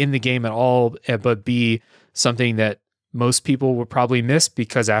A, in the game at all, but B, something that most people will probably miss,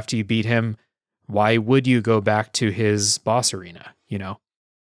 because after you beat him, why would you go back to his boss arena,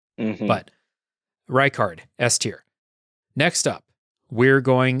 Mm-hmm. But Rykard, S tier. Next up, we're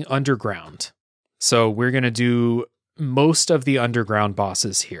going underground. So we're going to do most of the underground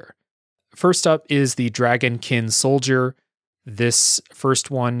bosses here. First up is the Dragonkin Soldier. This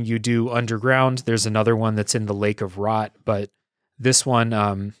first one you do underground. There's another one that's in the Lake of Rot, but this one,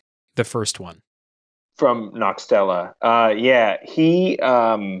 the first one. From Noxtella. Yeah, he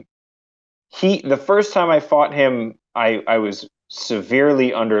the first time I fought him, I was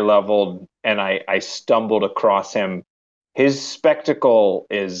severely underleveled, and I stumbled across him. His spectacle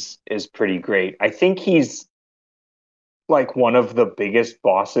is pretty great. I think he's like one of the biggest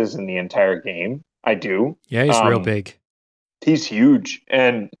bosses in the entire game. I do. Yeah, he's real big. He's huge,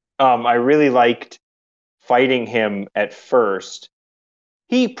 and I really liked fighting him at first.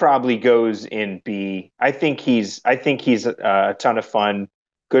 He probably goes in B. I think he's a ton of fun,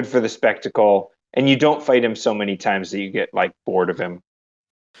 good for the spectacle, and you don't fight him so many times that you get like bored of him.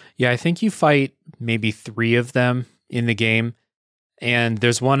 Yeah, I think you fight maybe 3 of them in the game, and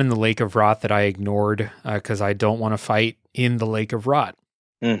there's one in the Lake of Rot that I ignored because I don't want to fight in the Lake of Rot.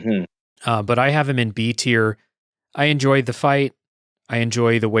 Mm-hmm. But I have him in B tier. I enjoyed the fight. I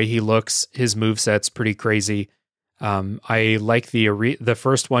enjoy the way he looks. His moveset's pretty crazy. I like the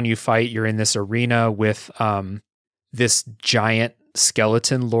first one you fight. You're in this arena with this giant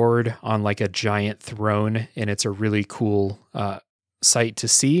skeleton lord on like a giant throne, and it's a really cool sight to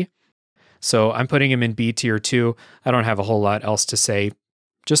see. So I'm putting him in B tier too. I don't have a whole lot else to say.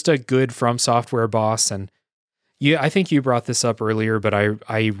 Just a good From Software boss. And I think you brought this up earlier, but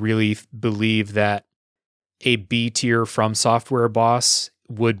I really believe that a B tier From Software boss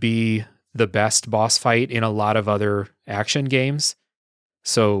would be the best boss fight in a lot of other action games.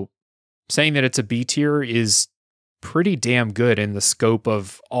 So saying that it's a B tier is pretty damn good in the scope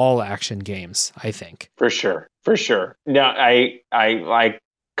of all action games, I think. For sure. Now, I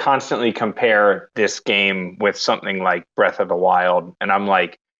constantly compare this game with something like Breath of the Wild, and I'm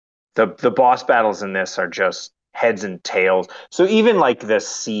like, the boss battles in this are just heads and tails. So even like the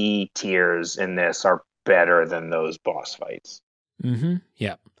C tiers in this are better than those boss fights. Mm-hmm.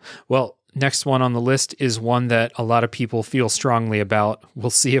 Yeah. Well, next one on the list is one that a lot of people feel strongly about.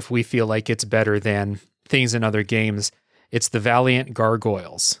 We'll see if we feel like it's better than things in other games. It's the Valiant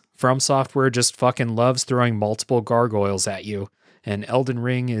Gargoyles. From Software just fucking loves throwing multiple gargoyles at you, and Elden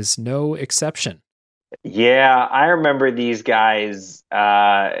Ring is no exception. Yeah, I remember these guys.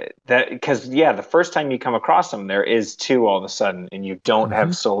 The first time you come across them, there is 2 all of a sudden, and you don't have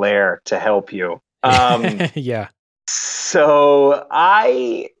Solaire to help you. Yeah. So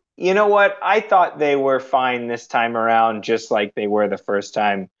you know what? I thought they were fine this time around, just like they were the first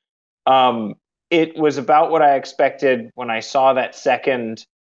time. It was about what I expected when I saw that second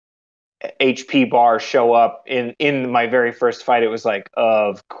HP bar show up in my very first fight. It was like,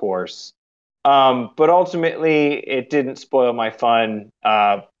 of course. But ultimately, it didn't spoil my fun.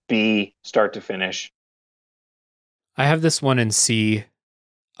 B, start to finish. I have this one in C.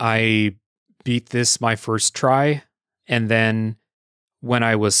 I beat this my first try, and then when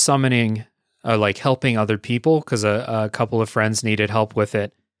I was summoning, helping other people, because a couple of friends needed help with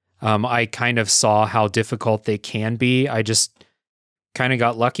it, I kind of saw how difficult they can be. I just kind of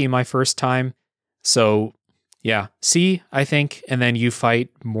got lucky my first time. So yeah, C, I think. And then you fight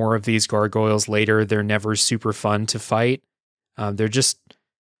more of these gargoyles later. They're never super fun to fight. They're just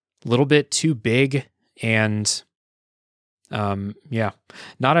a little bit too big, and not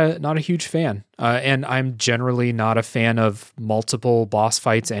a huge fan. And I'm generally not a fan of multiple boss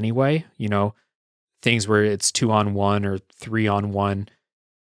fights anyway. Things where it's 2-on-1 or 3-on-1.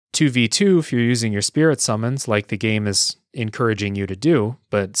 2v2 if you're using your spirit summons, like the game is encouraging you to do,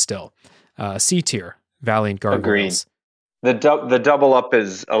 but still. C tier, Valiant Gargoyles. Agreed. The double up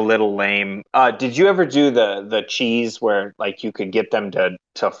is a little lame. Did you ever do the cheese where like you could get them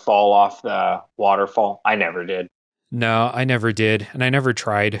to fall off the waterfall? I never did. No, I never did. And I never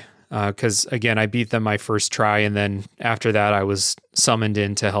tried. Because again, I beat them my first try. And then after that, I was summoned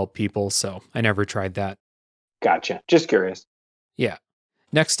in to help people. So I never tried that. Gotcha. Just curious. Yeah.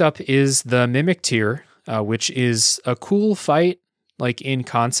 Next up is the Mimic Tier, which is a cool fight, like in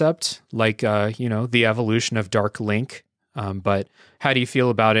concept, like, the evolution of Dark Link. But how do you feel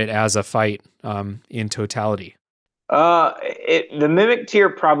about it as a fight in totality? The Mimic Tier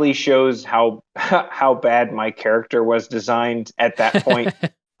probably shows how how bad my character was designed at that point.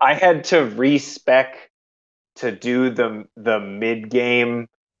 I had to respec to do the mid game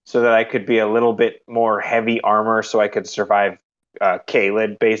so that I could be a little bit more heavy armor so I could survive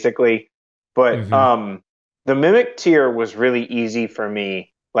Caelid basically. But the Mimic Tier was really easy for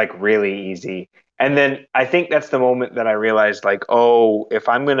me, like really easy. And then I think that's the moment that I realized, like, oh, if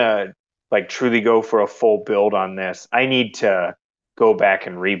I'm gonna like truly go for a full build on this, I need to go back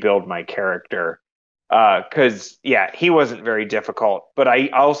and rebuild my character. Because he wasn't very difficult, but I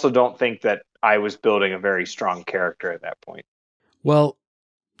also don't think that I was building a very strong character at that point. Well,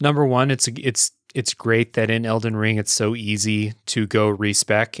 number one, it's great that in Elden Ring it's so easy to go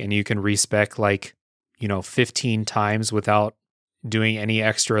respec, and you can respec 15 times without doing any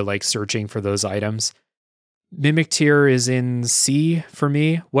extra like searching for those items. Mimic Tier is in C for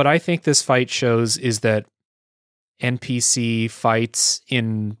me. What I think this fight shows is that NPC fights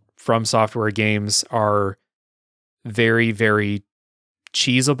in From Software games are very, very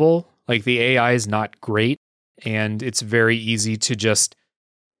cheesable. Like the AI is not great, and it's very easy to just,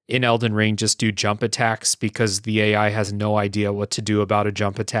 in Elden Ring, just do jump attacks because the AI has no idea what to do about a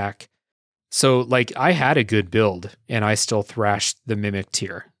jump attack. So like I had a good build and I still thrashed the Mimic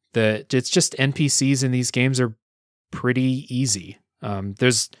Tier. It's just NPCs in these games are pretty easy.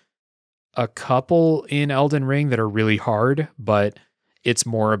 There's a couple in Elden Ring that are really hard, but it's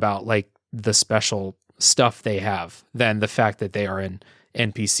more about like the special stuff they have than the fact that they are an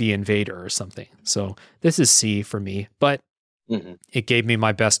NPC invader or something. So this is C for me, but it gave me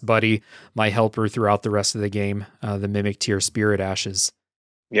my best buddy, my helper throughout the rest of the game, the Mimic Tier Spirit Ashes.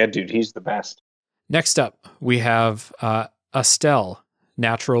 Yeah, dude, he's the best. Next up, we have Astel,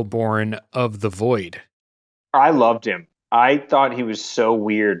 Natural Born of the Void. I loved him. I thought he was so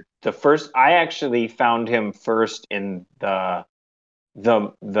weird. I actually found him first in the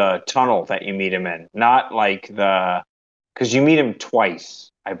tunnel that you meet him in, not like because you meet him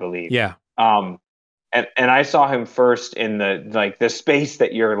twice, I believe. Yeah. And I saw him first in the space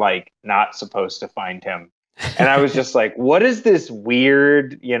that you're like not supposed to find him. And I was just like, what is this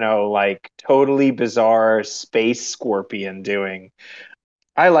weird, like totally bizarre space scorpion doing?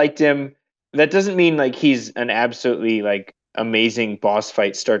 I liked him. That doesn't mean like he's an absolutely like amazing boss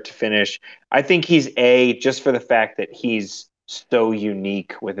fight start to finish. I think he's A just for the fact that he's so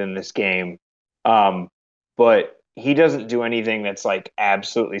unique within this game. But he doesn't do anything that's like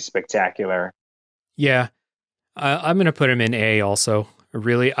absolutely spectacular. Yeah. I'm going to put him in A also.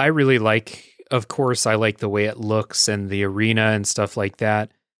 I really like, of course, I like the way it looks and the arena and stuff like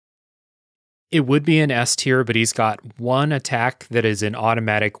that. It would be an S tier, but he's got one attack that is an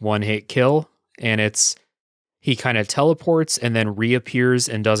automatic one-hit kill, and he kind of teleports and then reappears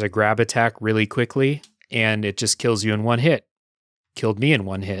and does a grab attack really quickly, and it just kills you in one hit. Killed me in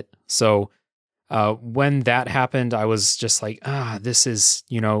one hit. So when that happened, I was just like, this is,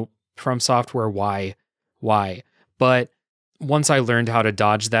 From Software, why? But once I learned how to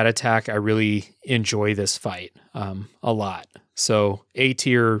dodge that attack, I really enjoy this fight a lot. So A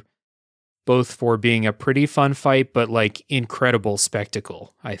tier, both for being a pretty fun fight, but like incredible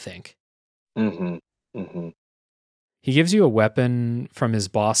spectacle, I think. Mm-hmm. Mm-hmm. He gives you a weapon from his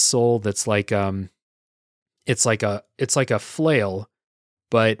boss soul that's like it's like a flail,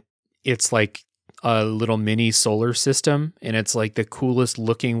 but it's like a little mini solar system, and it's like the coolest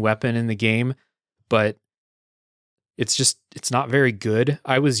looking weapon in the game, but it's not very good.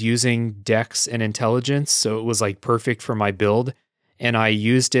 I was using Dex and Intelligence, so it was like perfect for my build, and I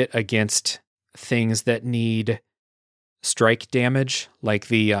used it against things that need strike damage, like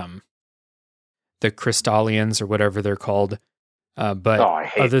the Crystallians or whatever they're called. But I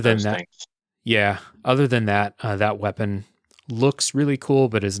hate other than those that, things. other than that, that weapon looks really cool,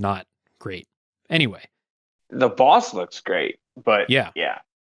 but is not great. Anyway, the boss looks great, but yeah.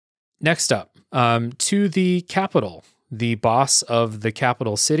 Next up, to the capital, the boss of the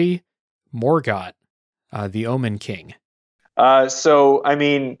capital city, Morgott, the Omen King. So I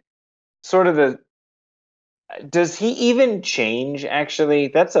mean, sort of does he even change? Actually,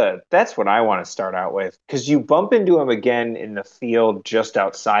 that's what I want to start out with, because you bump into him again in the field just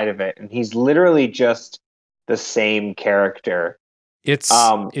outside of it, and he's literally just the same character.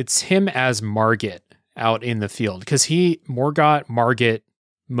 It's him as Margit, out in the field because Morgott, Margit,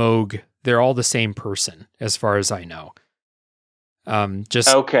 Moog, they're all the same person as far as I know.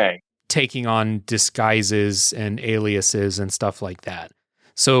 Just Okay. taking on disguises and aliases and stuff like that.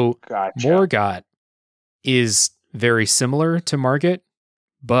 So Gotcha. Morgott is very similar to Margit,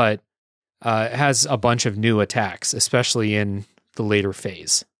 but has a bunch of new attacks, especially in the later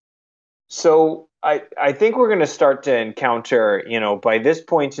phase. So I think we're going to start to encounter, by this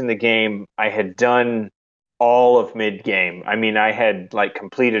point in the game, I had done all of mid game. I mean, I had like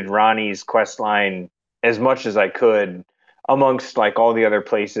completed Ronnie's quest line as much as I could amongst like all the other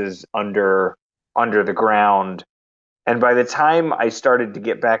places under the ground. And by the time I started to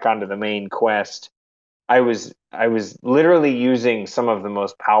get back onto the main quest, I was literally using some of the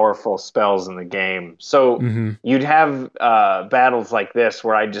most powerful spells in the game. So you'd have battles like this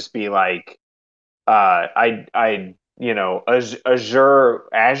where I'd just be like, Azure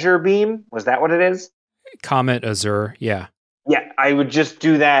beam, was that what it is? Comet Azure, yeah. Yeah, I would just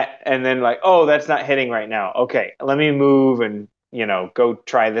do that and then like, oh, that's not hitting right now. Okay, let me move and go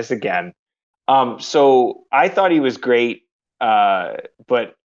try this again. So I thought he was great,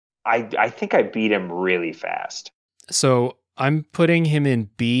 but I think I beat him really fast. So I'm putting him in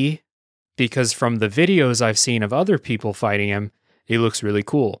B because from the videos I've seen of other people fighting him, he looks really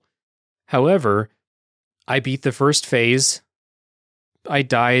cool. However, I beat the first phase. I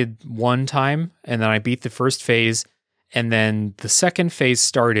died one time, and then I beat the first phase, and then the second phase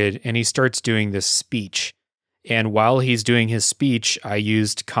started, and he starts doing this speech. And while he's doing his speech, I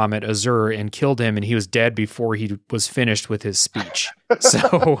used Comet Azure and killed him, and he was dead before he was finished with his speech.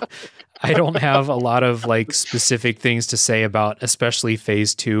 So I don't have a lot of like specific things to say about, especially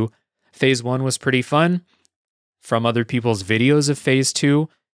phase 2. Phase 1 was pretty fun. From other people's videos of phase 2,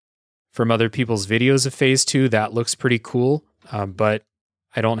 that looks pretty cool. But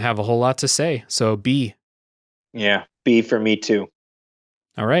I don't have a whole lot to say. So B. Yeah, B for me too.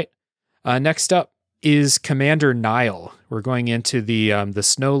 All right. Next up is Commander Nile. We're going into the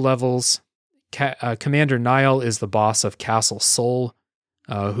snow levels. Commander Nile is the boss of Castle Sol,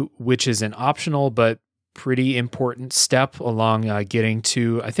 which is an optional but pretty important step along getting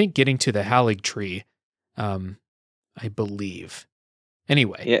to the Halig tree, I believe.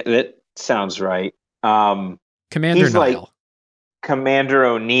 Anyway. Yeah, that sounds right. Commander he's Nile. Like Commander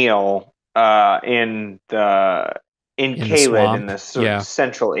O'Neill in Caelid in the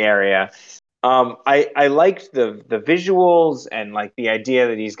central area. I liked the visuals and like the idea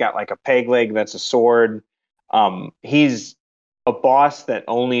that he's got like a peg leg that's a sword. He's a boss that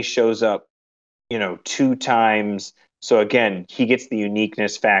only shows up, 2 times. So again, he gets the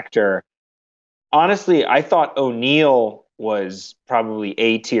uniqueness factor. Honestly, I thought O'Neill was probably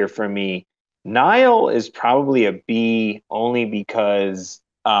A tier for me. Nile is probably a B only because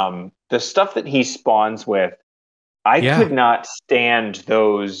the stuff that he spawns with, I could not stand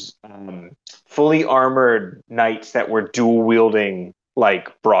those fully armored knights that were dual wielding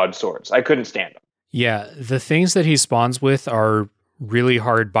like broadswords. I couldn't stand them. Yeah, the things that he spawns with are really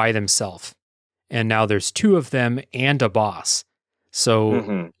hard by themselves. And now there's 2 of them and a boss.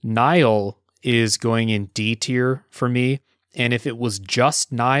 So Nile is going in D tier for me. And if it was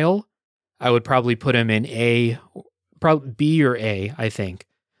just Nile, I would probably put him in A, probably B or A, I think.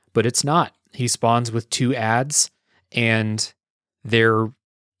 But it's not. He spawns with 2 ads, and they're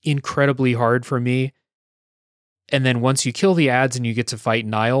incredibly hard for me. And then once you kill the ads and you get to fight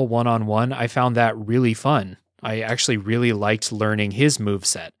Nile one-on-one, I found that really fun. I actually really liked learning his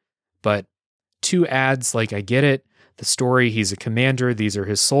moveset. But 2 ads, like I get it. The story, he's a commander. These are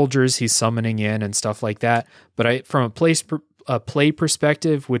his soldiers he's summoning in and stuff like that. But from a play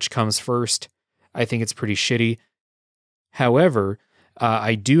perspective, which comes first, I think it's pretty shitty. However,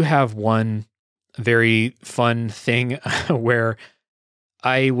 I do have one very fun thing where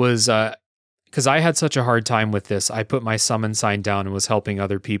I was, because I had such a hard time with this, I put my summon sign down and was helping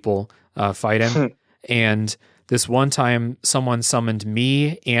other people fight him. And this one time, someone summoned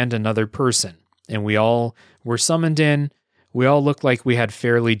me and another person, and we all were summoned in. We all looked like we had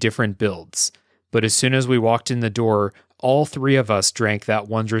fairly different builds. But as soon as we walked in the door, all 3 of us drank that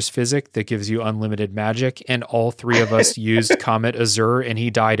wondrous physic that gives you unlimited magic, and all 3 of us used Comet Azure, and he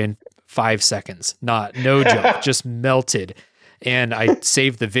died in 5 seconds. No joke, just melted. And I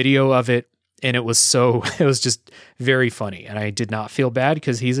saved the video of it, and it was just very funny. And I did not feel bad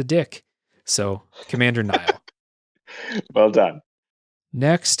because he's a dick. So, Commander Nile. Well done.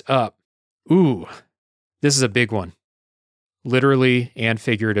 Next up. Ooh, this is a big one. Literally and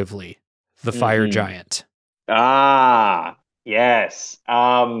figuratively. The Fire Giant. Ah, yes.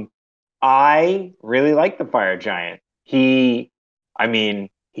 I really like the Fire Giant.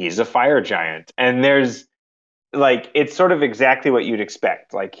 he's a fire giant. And there's like, it's sort of exactly what you'd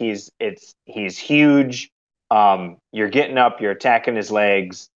expect. Like he's huge. You're getting up, you're attacking his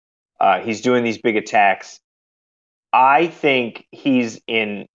legs. He's doing these big attacks. I think he's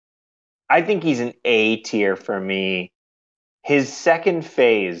an A tier for me. His second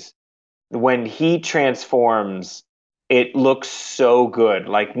phase, when he transforms, it looks so good.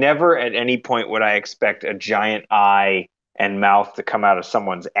 Like never at any point would I expect a giant eye and mouth to come out of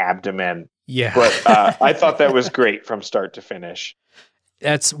someone's abdomen. Yeah. But I thought that was great from start to finish.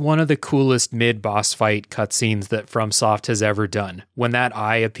 That's one of the coolest mid-boss fight cutscenes that FromSoft has ever done. When that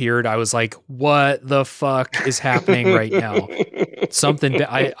eye appeared, I was like, what the fuck is happening right now?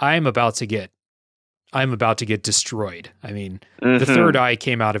 I'm about to get destroyed. I mean, the third eye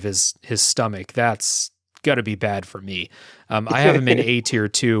came out of his stomach. That's got to be bad for me. I have him in A tier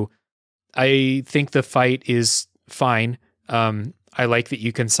too. I think the fight is fine. I like that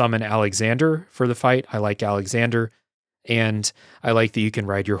you can summon Alexander for the fight. I like Alexander. And I like that you can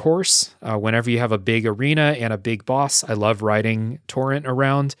ride your horse. Whenever you have a big arena and a big boss, I love riding Torrent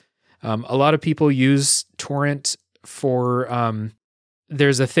around. A lot of people use Torrent for...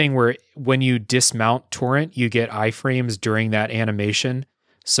 there's a thing where when you dismount Torrent, you get iframes during that animation.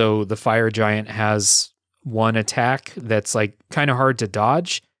 So the fire giant has one attack that's like kind of hard to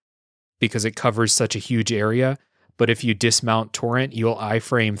dodge because it covers such a huge area. But if you dismount Torrent, you'll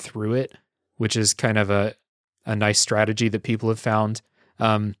iframe through it, which is kind of a nice strategy that people have found.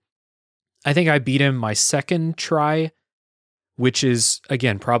 I think I beat him my second try, which is,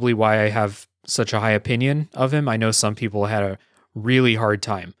 again, probably why I have such a high opinion of him. I know some people had a really hard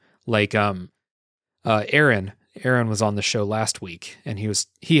time. Like Aaron was on the show last week, and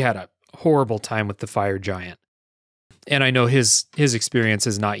he had a horrible time with the fire giant. And I know his experience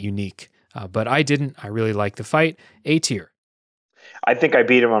is not unique, but I didn't. I really like the fight. A tier. I think I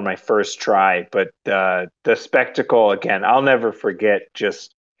beat him on my first try, but the spectacle, again, I'll never forget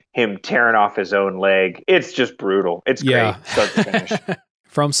just him tearing off his own leg. It's just brutal. It's great, start to finish.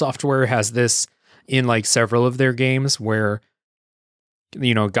 From Software has this in like several of their games where,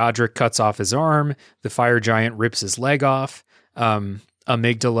 you know, Godric cuts off his arm, the fire giant rips his leg off,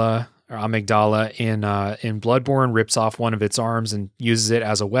 Amygdala in Bloodborne rips off one of its arms and uses it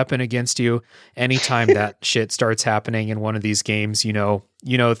as a weapon against you. Anytime that shit starts happening in one of these games, you know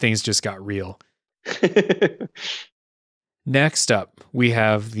things just got real. Next up, we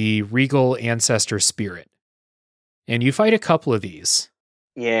have the Regal Ancestor Spirit. And you fight a couple of these.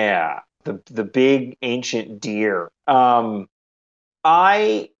 Yeah, the big ancient deer. I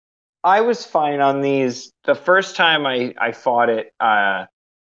was fine on these. The first time I fought it, I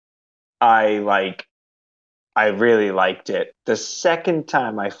really liked it. The second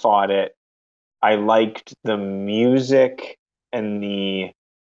time I fought it, I liked the music and the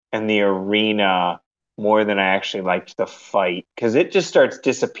arena more than I actually liked the fight, because it just starts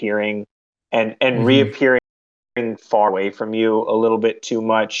disappearing and reappearing far away from you a little bit too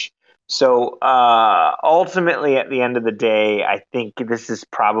much. So ultimately, at the end of the day, I think this is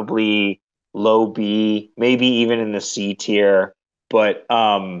probably low B, maybe even in the C tier. But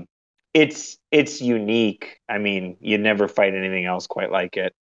it's unique. I mean, you never fight anything else quite like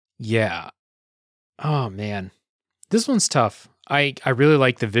it. Yeah. Oh man, this one's tough. I really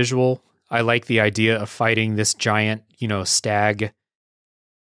like the visual. I like the idea of fighting this giant, stag.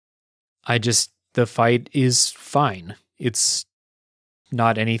 The fight is fine. It's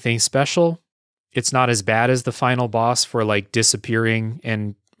not anything special. It's not as bad as the final boss for like disappearing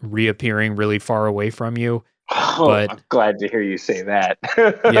and reappearing really far away from you. Oh, but I'm glad to hear you say that.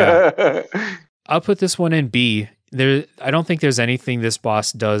 Yeah. I'll put this one in B. I don't think there's anything this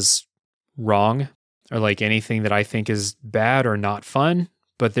boss does wrong or like anything that I think is bad or not fun,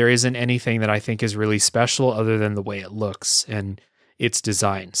 but there isn't anything that I think is really special other than the way it looks and its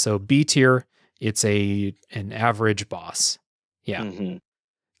design. So B tier, it's an average boss. Yeah. Mm-hmm.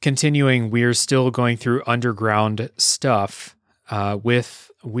 Continuing, we're still going through underground stuff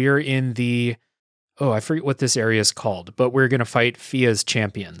we're in the, I forget what this area is called, but we're going to fight Fia's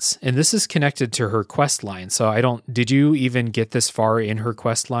champions. And this is connected to her quest line. So did you even get this far in her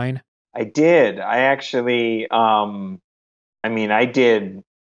quest line? I did. I actually, I did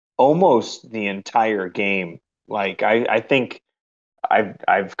almost the entire game. Like, I think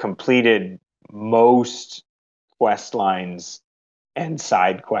I've completed most quest lines and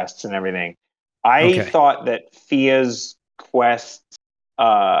side quests and everything. I thought that Fia's quest,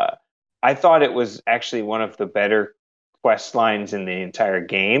 I thought it was actually one of the better quest lines in the entire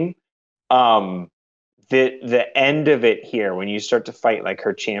game. The end of it here, when you start to fight like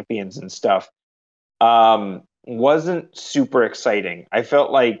her champions and stuff, wasn't super exciting. I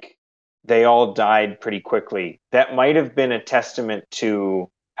felt like they all died pretty quickly. That might have been a testament to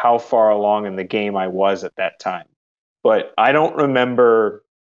how far along in the game I was at that time. But I don't remember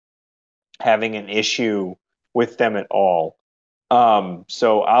having an issue with them at all.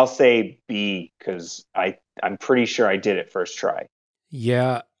 So I'll say B because I'm pretty sure I did it first try.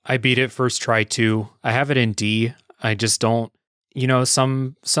 Yeah, I beat it first try too. I have it in D. I just don't,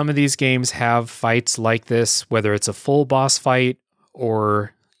 some of these games have fights like this, whether it's a full boss fight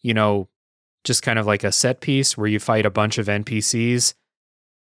or, just kind of like a set piece where you fight a bunch of NPCs.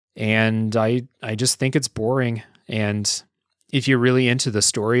 And I just think it's boring. And if you're really into the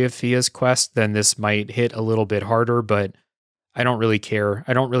story of Fia's quest, then this might hit a little bit harder, but I don't really care.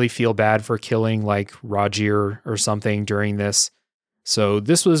 I don't really feel bad for killing like Rogier or something during this. So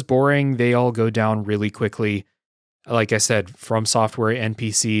this was boring. They all go down really quickly. Like I said, From Software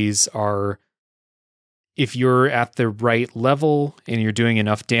NPCs are, if you're at the right level and you're doing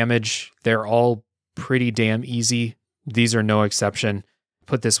enough damage, they're all pretty damn easy. These are no exception.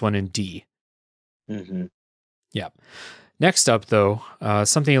 Put this one in D. Mm-hmm. Yeah. Next up, though,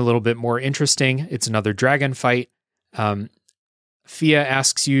 something a little bit more interesting. It's another dragon fight. Fia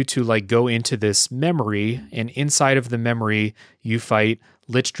asks you to like go into this memory, and inside of the memory, you fight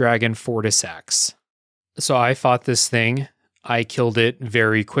Lich Dragon Fortisax. So I fought this thing. I killed it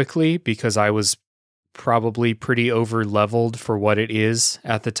very quickly because I was probably pretty over leveled for what it is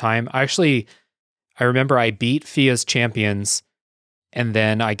at the time. I remember I beat Fia's champions, and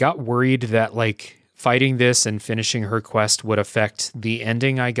then I got worried that like fighting this and finishing her quest would affect the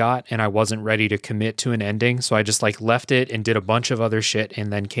ending I got, and I wasn't ready to commit to an ending. So I just like left it and did a bunch of other shit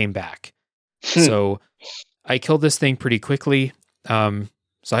and then came back. So I killed this thing pretty quickly.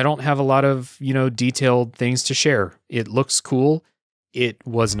 So I don't have a lot of, detailed things to share. It looks cool. It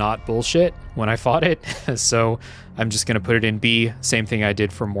was not bullshit when I fought it. So I'm just going to put it in B. Same thing I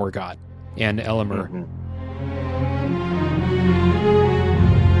did for Morgott and Elamir. Mm-hmm.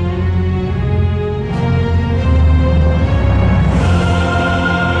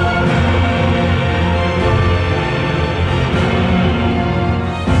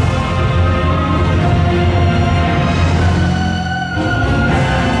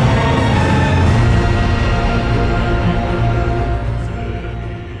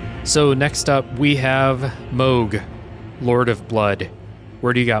 So next up, we have Mohg, Lord of Blood.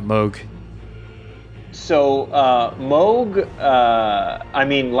 Where do you got Mohg? So Mohg,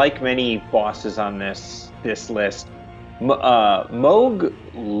 like many bosses on this list, Mohg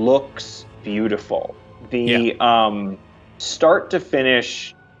looks beautiful. The start to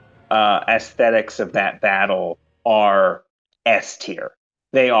finish aesthetics of that battle are S tier.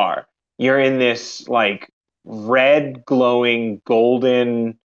 They are. You're in this like red glowing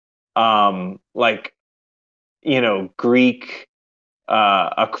golden Greek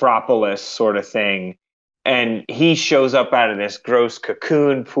Acropolis sort of thing. And he shows up out of this gross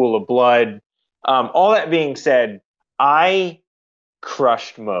cocoon pool of blood. All that being said, I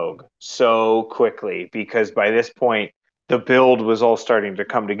crushed Mohg so quickly because by this point, the build was all starting to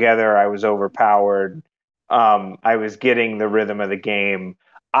come together. I was overpowered. I was getting the rhythm of the game.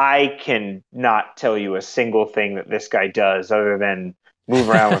 I can not tell you a single thing that this guy does other than move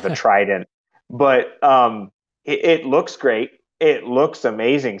around with a trident. But it looks great. It looks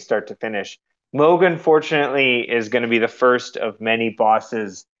amazing start to finish. Mohg, unfortunately, is going to be the first of many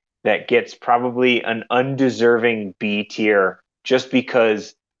bosses that gets probably an undeserving B tier just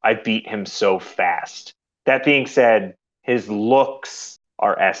because I beat him so fast. That being said, his looks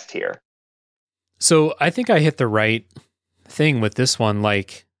are S tier. So I think I hit the right thing with this one.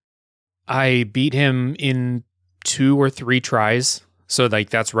 Like, I beat him in 2 or 3 tries. So like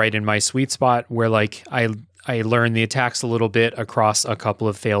that's right in my sweet spot where like I learn the attacks a little bit across a couple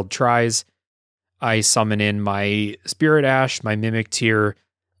of failed tries. I summon in my Spirit Ash, my Mimic Tear,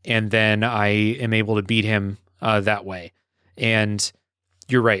 and then I am able to beat him that way. And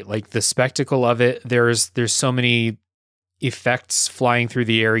you're right, like the spectacle of it, there's so many effects flying through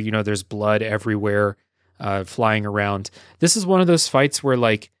the air. There's blood everywhere flying around. This is one of those fights where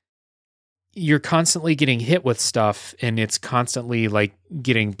like you're constantly getting hit with stuff and it's constantly like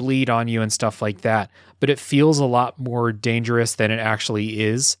getting bleed on you and stuff like that, but it feels a lot more dangerous than it actually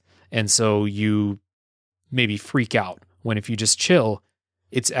is. And so you maybe freak out when if you just chill,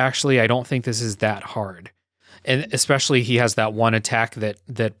 it's actually, I don't think this is that hard. And especially he has that one attack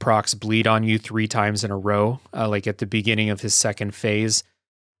that procs bleed on you 3 times in a row, like at the beginning of his second phase.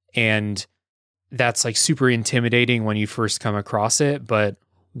 And that's like super intimidating when you first come across it. But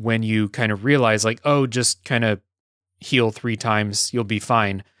when you kind of realize like, oh, just kind of heal 3 times, you'll be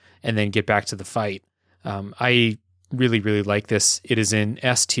fine, and then get back to the fight. I really, really like this. It is in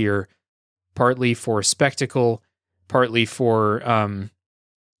S tier, partly for spectacle, partly for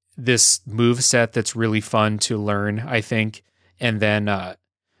this move set that's really fun to learn, I think, and then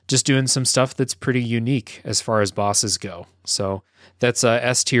just doing some stuff that's pretty unique as far as bosses go. So that's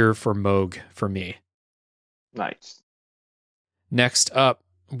S tier for Mohg for me. Nice. Next up,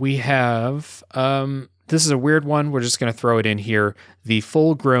 we have this is a weird one. We're just going to throw it in here. The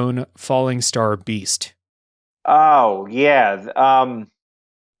full-grown Falling Star Beast. Oh, yeah.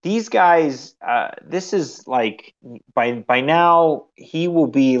 These guys, this is like by now he will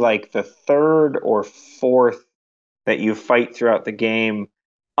be like the third or fourth that you fight throughout the game.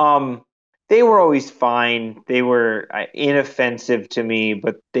 They were always fine. They were inoffensive to me,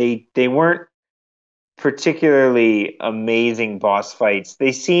 but they weren't particularly amazing boss fights.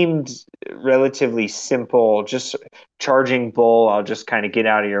 They seemed relatively simple, just charging bull, I'll just kind of get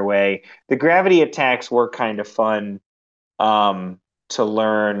out of your way. The gravity attacks were kind of fun to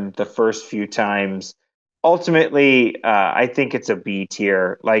learn the first few times. Ultimately, I think it's a B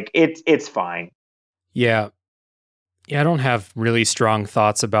tier. Like it's fine. Yeah, I don't have really strong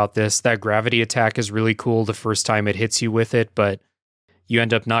thoughts about this. That gravity attack is really cool the first time it hits you with it, but you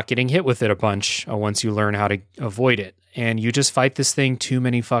end up not getting hit with it a bunch once you learn how to avoid it. And you just fight this thing too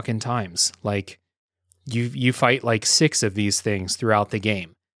many fucking times. Like, you fight like 6 of these things throughout the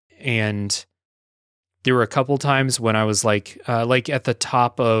game. And there were a couple times when I was like at the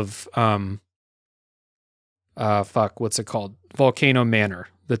top of, what's it called? Volcano Manor,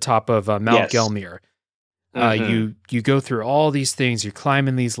 the top of Mount Gelmir. You go through all these things, you're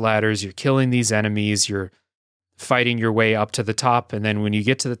climbing these ladders, you're killing these enemies, you're fighting your way up to the top, and then when you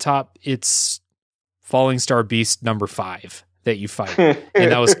get to the top, it's Falling Star Beast number 5 that you fight.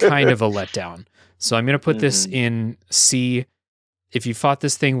 And that was kind of a letdown. So I'm going to put this in C. If you fought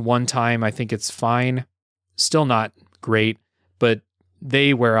this thing one time, I think it's fine. Still not great, but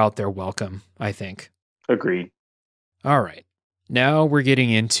they wear out their welcome, I think. Agreed. All right. Now we're getting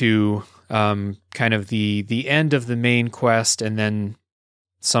into kind of the end of the main quest and then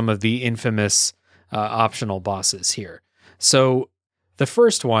some of the infamous optional bosses here. So the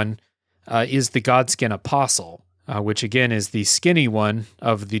first one is the Godskin Apostle, which again is the skinny one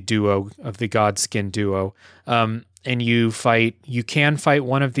of the duo, of the Godskin duo. And you can fight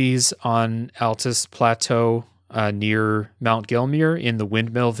one of these on Altus Plateau near Mount Gelmir in the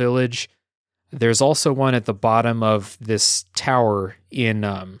Windmill Village. There's also one at the bottom of this tower in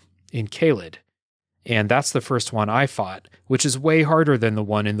Caelid. And that's the first one I fought, which is way harder than the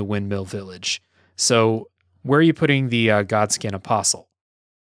one in the Windmill Village. So where are you putting the Godskin Apostle?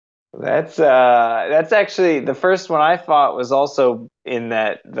 That's actually the first one I fought was also in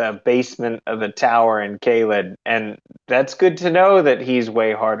the basement of the tower in Caelid, and that's good to know that he's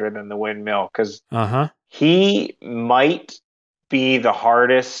way harder than the Windmill because he might be the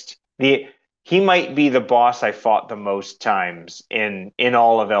hardest. He might be the boss I fought the most times in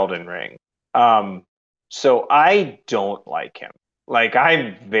all of Elden Ring. So I don't like him. Like,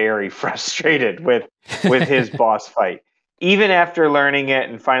 I'm very frustrated with his boss fight. Even after learning it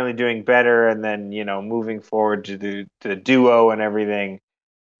and finally doing better and then, moving forward to the duo and everything,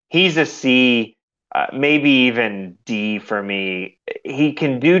 he's a C, maybe even D for me. He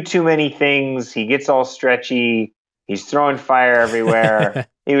can do too many things. He gets all stretchy. He's throwing fire everywhere.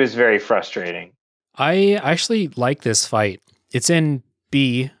 He was very frustrating. I actually like this fight. It's in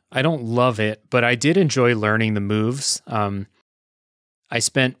B. I don't love it, but I did enjoy learning the moves. I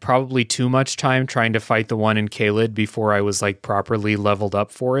spent probably too much time trying to fight the one in Caelid before I was like properly leveled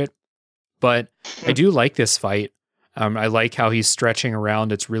up for it. But I do like this fight. I like how he's stretching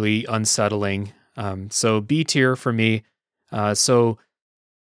around. It's really unsettling. So B tier for me. So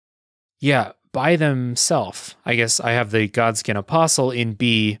yeah, by themselves, I guess I have the Godskin Apostle in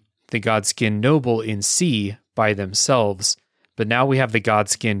B, the Godskin Noble in C by themselves. But now we have the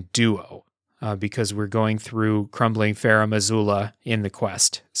Godskin Duo. Because we're going through Crumbling Farum Azula in the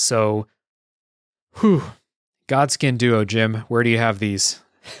quest. So, Godskin Duo, Jim, where do you have these?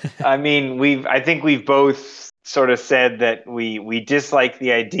 I mean, I think we've both sort of said that we dislike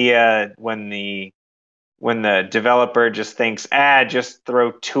the idea when the developer just thinks, just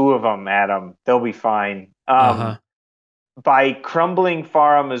throw 2 of them at them, they'll be fine. By Crumbling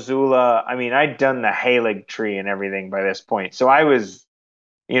Farum Azula, I mean, I'd done the Halig tree and everything by this point, so I was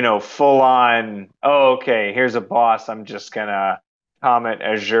full on, okay, here's a boss. I'm just going to Comet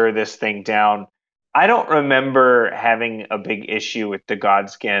Azure this thing down. I don't remember having a big issue with the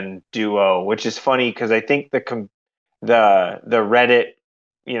Godskin Duo, which is funny because I think the Reddit,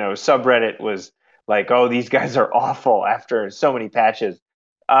 subreddit was like, oh, these guys are awful after so many patches.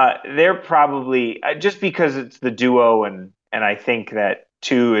 They're probably just because it's the duo, and I think that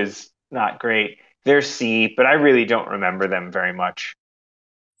 2 is not great. They're C, but I really don't remember them very much.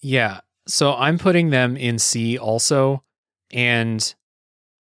 Yeah. So I'm putting them in C also, and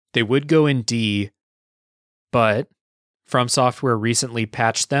they would go in D, but From Software recently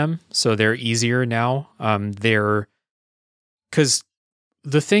patched them, so they're easier now. Because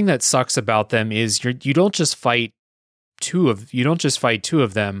the thing that sucks about them is you don't just fight two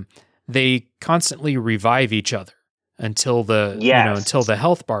of them. They constantly revive each other until until the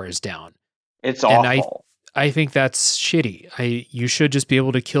health bar is down. It's awful. And I think that's shitty. You should just be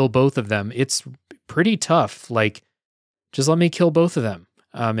able to kill both of them. It's pretty tough. Like, just let me kill both of them,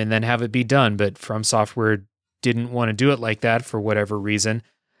 and then have it be done. But From Software didn't want to do it like that for whatever reason.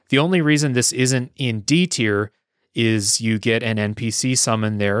 The only reason this isn't in D tier is you get an NPC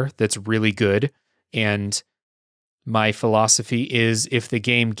summon there that's really good. And my philosophy is if the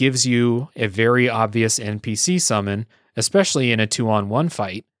game gives you a very obvious NPC summon, especially in a 2-on-1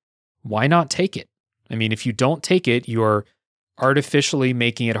 fight, why not take it? I mean, if you don't take it, you're artificially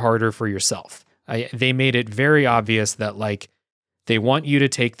making it harder for yourself. They made it very obvious that, like, they want you to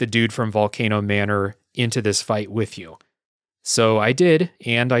take the dude from Volcano Manor into this fight with you. So I did,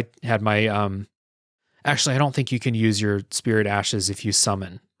 and I had my... Actually, I don't think you can use your Spirit Ashes if you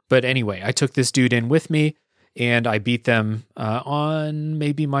summon. But anyway, I took this dude in with me, and I beat them on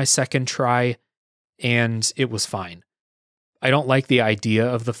maybe my second try, and it was fine. I don't like the idea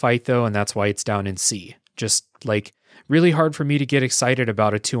of the fight, though, and that's why it's down in C. Just, like, really hard for me to get excited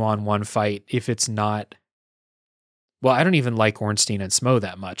about a 2-on-1 fight if it's not... Well, I don't even like Ornstein and Smo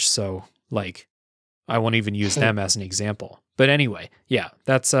that much, so, like, I won't even use them as an example. But anyway, yeah,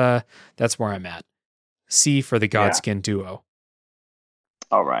 that's where I'm at. C for the Godskin duo.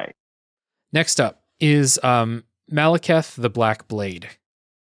 All right. Next up is Malekith the Black Blade.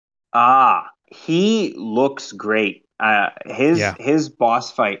 He looks great. His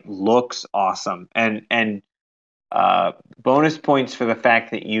boss fight looks awesome, and bonus points for the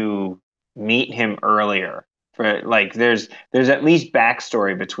fact that you meet him earlier. For like, there's at least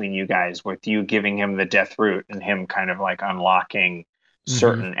backstory between you guys with you giving him the death root and him kind of like unlocking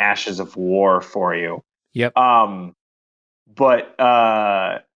certain ashes of war for you. Yep. But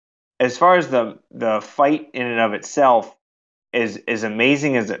as far as the fight in and of itself is as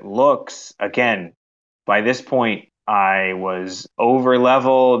amazing as it looks, again, by this point I was over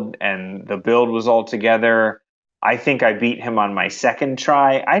leveled and the build was all together. I think I beat him on my second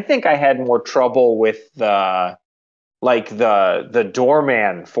try. I think I had more trouble with the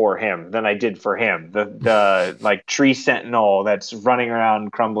doorman for him than I did for him. The like tree sentinel that's running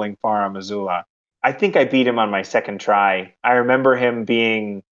around Crumbling Farm Azula. I think I beat him on my second try. I remember him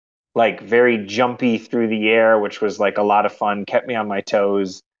being like very jumpy through the air, which was like a lot of fun, kept me on my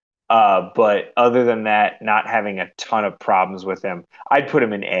toes. But other than that, not having a ton of problems with him. I'd put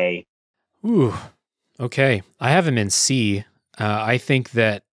him in A. Ooh, okay. I have him in C. I think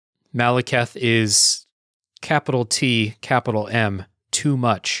that Malekith is capital T, capital M, too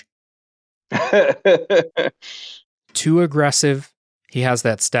much. Too aggressive. He has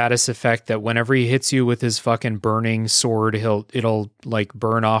that status effect that whenever he hits you with his fucking burning sword, it'll like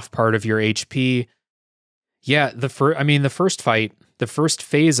burn off part of your HP. Yeah, the first fight, the first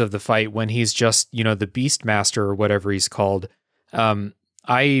phase of the fight when he's just, the Beastmaster or whatever he's called,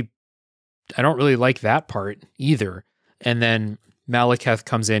 I don't really like that part either. And then Malekith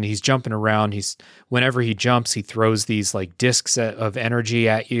comes in, he's jumping around, whenever he jumps, he throws these like discs of energy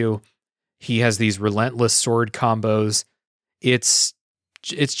at you. He has these relentless sword combos. It's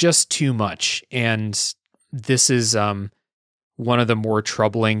just too much. And this is one of the more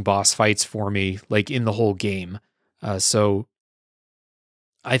troubling boss fights for me, like in the whole game. So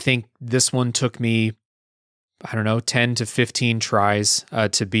I think this one took me, 10 to 15 tries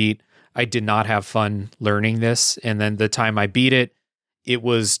to beat. I did not have fun learning this. And then the time I beat it, it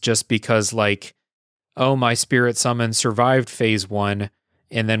was just because like, oh, my spirit summon survived phase 1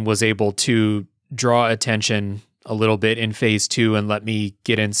 and then was able to draw attention a little bit in phase 2 and let me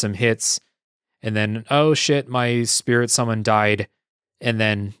get in some hits. And then, oh shit, my spirit summon died. And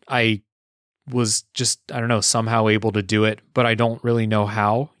then I was just, somehow able to do it, but I don't really know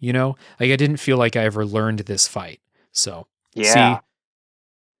how, like I didn't feel like I ever learned this fight. So yeah.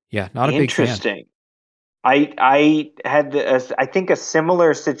 Not a big fan. Interesting. I had, I think, a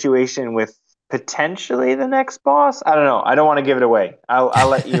similar situation with potentially the next boss. I don't know. I don't want to give it away. I'll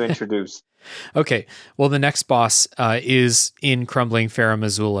let you introduce. Okay. Well, the next boss is in Crumbling Farum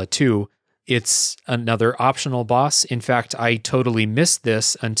Azula 2. It's another optional boss. In fact, I totally missed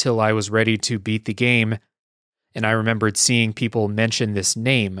this until I was ready to beat the game. And I remembered seeing people mention this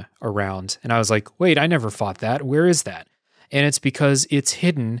name around, and I was like, wait, I never fought that. Where is that? And it's because it's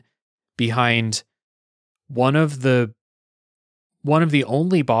hidden behind one of the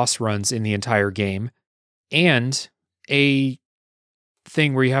only boss runs in the entire game, and a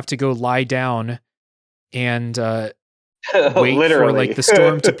thing where you have to go lie down and wait for like the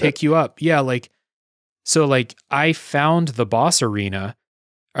storm to pick you up. Yeah, so I found the boss arena,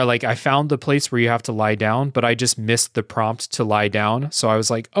 or like I found the place where you have to lie down, but I just missed the prompt to lie down. So I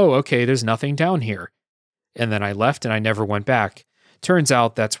was like, oh, okay, there's nothing down here. And then I left and I never went back. Turns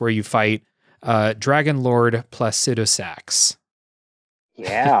out that's where you fight Dragon Lord Placidosax.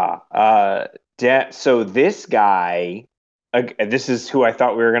 Yeah. So this guy, this is who I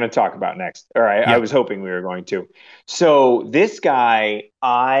thought we were going to talk about next. All right. I was hoping we were going to. So this guy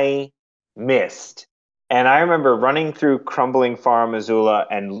I missed. And I remember running through Crumbling Farm, Missoula,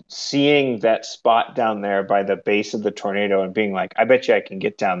 and seeing that spot down there by the base of the tornado and being like, I bet you I can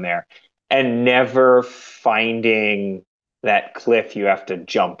get down there. And never finding that cliff you have to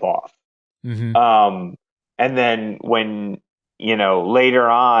jump off. Mm-hmm. And then when, later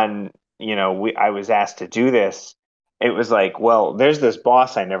on, I was asked to do this, it was like, well, there's this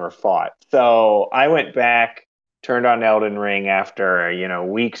boss I never fought. So I went back, turned on Elden Ring after,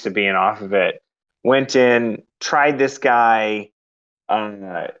 weeks of being off of it. Went in, tried this guy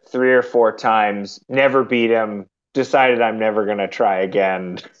 3 or 4 times, never beat him, decided I'm never going to try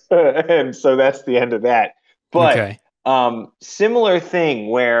again. And so that's the end of that. But similar thing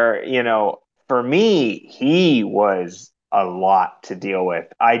where, for me, he was a lot to deal with.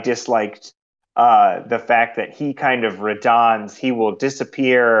 I disliked the fact that he kind of redons, he will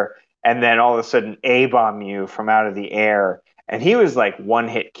disappear and then all of a sudden A-bomb you from out of the air. And he was like one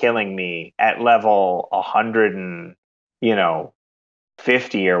hit killing me at level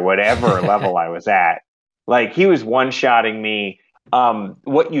 150 or whatever level I was at. Like he was one-shotting me.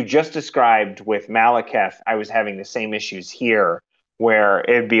 What you just described with Malekith, I was having the same issues here where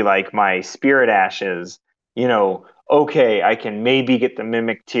it'd be like my spirit ashes, okay, I can maybe get the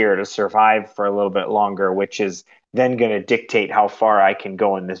Mimic Tear to survive for a little bit longer, which is then going to dictate how far I can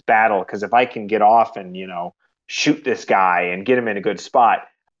go in this battle. Because if I can get off and, shoot this guy and get him in a good spot.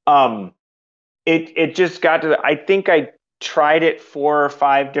 It just got to I think I tried it 4 or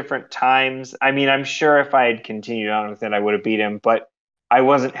 5 different times. I mean, I'm sure if I had continued on with it, I would have beat him, but I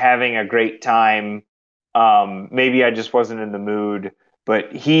wasn't having a great time. Maybe I just wasn't in the mood,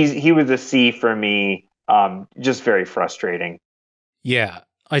 but he was a C for me. Just very frustrating. Yeah,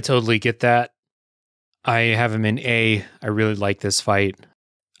 I totally get that. I have him in A. I really like this fight.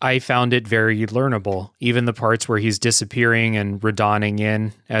 I found it very learnable. Even the parts where he's disappearing and redawning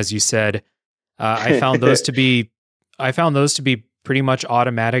in, as you said, I found those to be pretty much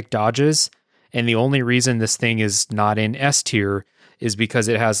automatic dodges. And the only reason this thing is not in S tier is because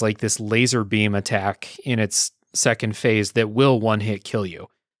it has like this laser beam attack in its second phase that will one hit kill you.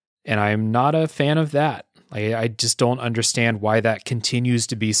 And I'm not a fan of that. I just don't understand why that continues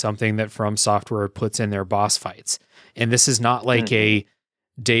to be something that From Software puts in their boss fights. And this is not like a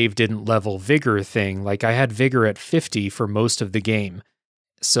Dave didn't level vigor thing. Like I had vigor at 50 for most of the game.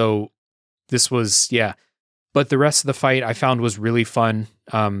 So this was, but the rest of the fight I found was really fun.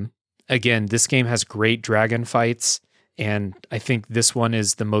 Again, this game has great dragon fights, and I think this one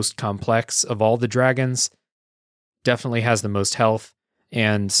is the most complex of all the dragons. Definitely has the most health,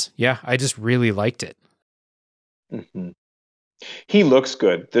 and I just really liked it. Mm-hmm. He looks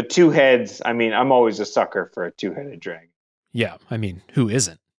good. The 2 heads, I mean, I'm always a sucker for a 2-headed dragon. Yeah, I mean, who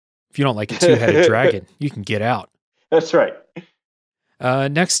isn't? If you don't like a 2-headed dragon, you can get out. That's right.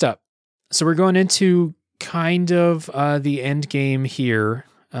 Next up, so we're going into kind of the end game here.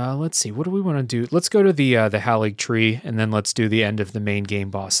 Let's see, what do we want to do? Let's go to the Halig tree, and then let's do the end of the main game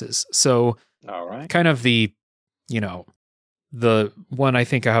bosses. So, all right, kind of the one I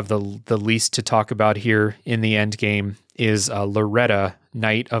think I have the least to talk about here in the end game is Loretta,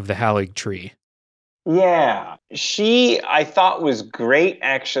 Knight of the Halig tree. Yeah, she I thought was great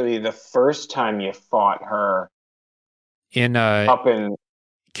actually the first time you fought her in up in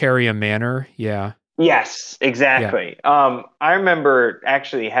Caria Manor. Yeah. Yes, exactly. Yeah. I remember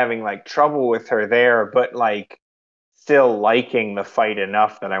actually having like trouble with her there, but like still liking the fight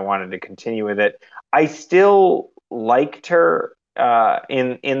enough that I wanted to continue with it. I still liked her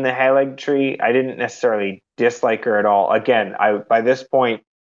in the Halig tree. I didn't necessarily dislike her at all. Again, by this point,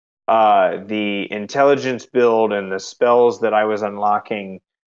 the intelligence build and the spells that I was unlocking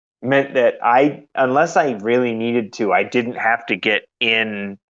meant that unless I really needed to, I didn't have to get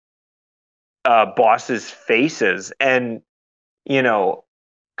in bosses' faces. And,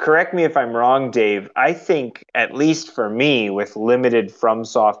 correct me if I'm wrong, Dave. I think, at least for me, with limited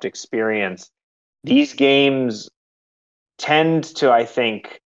FromSoft experience, these games tend to, I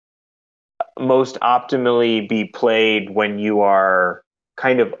think, most optimally be played when you are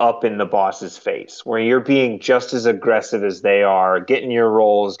kind of up in the boss's face, where you're being just as aggressive as they are, getting your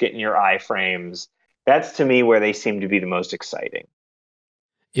rolls, getting your iframes. That's to me where they seem to be the most exciting.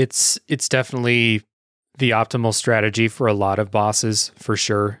 It's definitely the optimal strategy for a lot of bosses, for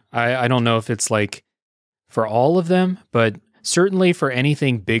sure. I don't know if it's like for all of them, but certainly for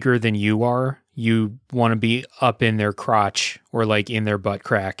anything bigger than you are, you want to be up in their crotch or like in their butt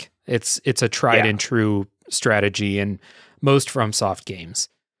crack. It's a tried and true strategy in most FromSoft games.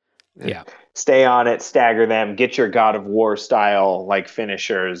 Yeah. Stay on it, stagger them, get your God of War style like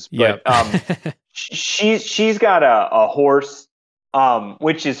finishers. But she's got a horse,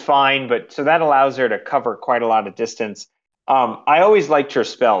 which is fine, but so that allows her to cover quite a lot of distance. I always liked her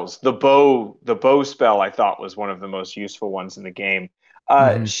spells. The bow spell I thought was one of the most useful ones in the game.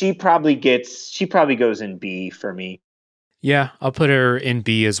 She probably goes in B for me. Yeah, I'll put her in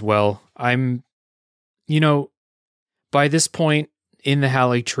B as well. I'm, by this point in the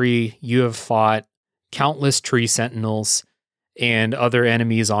Haligtree, you have fought countless tree sentinels and other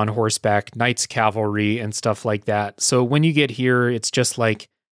enemies on horseback, knights cavalry and stuff like that. So when you get here, it's just like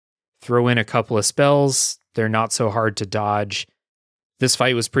throw in a couple of spells. They're not so hard to dodge. This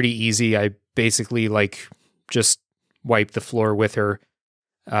fight was pretty easy. I basically like just wiped the floor with her.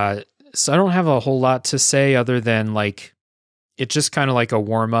 So I don't have a whole lot to say other than like, it's just kind of like a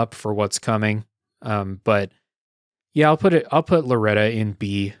warm up for what's coming. But yeah, I'll put Loretta in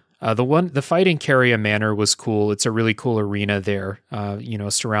B. The fight in Caria Manor was cool. It's a really cool arena there,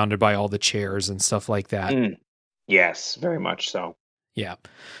 surrounded by all the chairs and stuff like that. Yes, very much so. Yeah.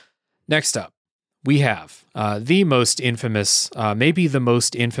 Next up, we have the most infamous, maybe the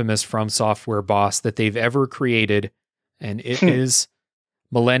most infamous From Software boss that they've ever created, and it is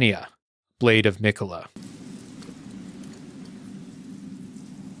Malenia, Blade of Miquella.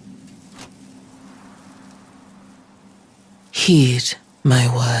 Heed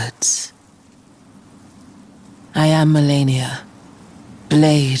my words. I am Malenia,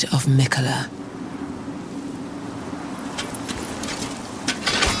 Blade of Miquella.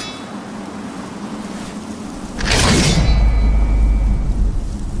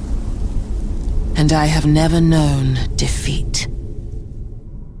 And I have never known defeat.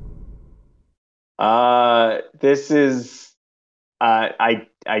 This is, I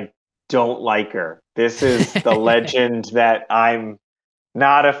don't like her. This is the legend that I'm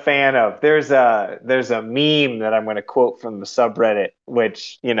not a fan of. There's a meme that I'm going to quote from the subreddit,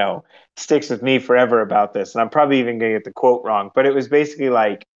 which, sticks with me forever about this. And I'm probably even going to get the quote wrong, but it was basically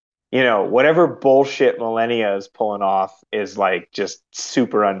like, whatever bullshit Malenia is pulling off is like just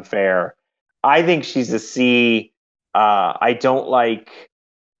super unfair. I think she's a C. I don't like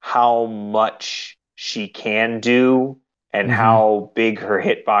how much she can do and how big her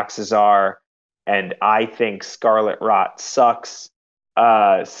hitboxes are. And I think Scarlet Rot sucks.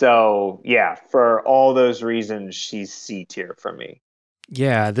 So yeah, for all those reasons, she's C tier for me.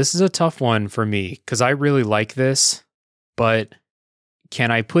 Yeah, this is a tough one for me because I really like this, but can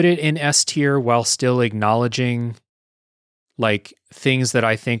I put it in S tier while still acknowledging like things that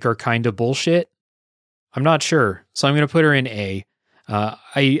I think are kind of bullshit? I'm not sure. So I'm going to put her in A.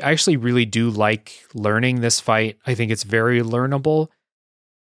 I actually really do like learning this fight. I think it's very learnable.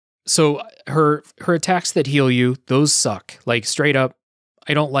 So her attacks that heal you, those suck. Like straight up,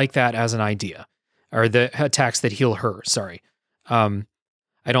 I don't like that as an idea. Or the attacks that heal her, sorry.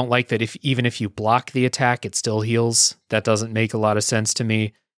 I don't like that even if you block the attack, it still heals. That doesn't make a lot of sense to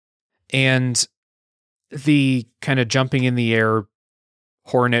me. And the kind of jumping in the air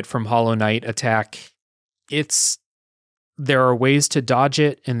Hornet from Hollow Knight attack, there are ways to dodge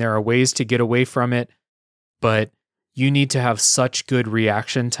it and there are ways to get away from it, but you need to have such good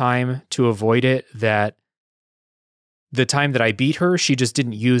reaction time to avoid it that the time that I beat her, she just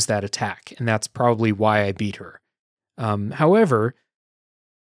didn't use that attack, and that's probably why I beat her. However,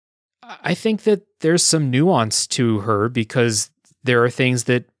 I think that there's some nuance to her because there are things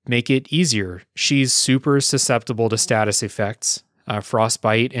that make it easier. She's super susceptible to status effects.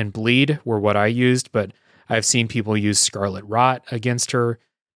 Frostbite and Bleed were what I used, but I've seen people use Scarlet Rot against her.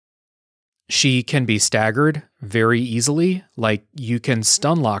 She can be staggered very easily. Like you can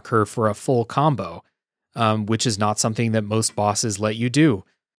stun lock her for a full combo, which is not something that most bosses let you do.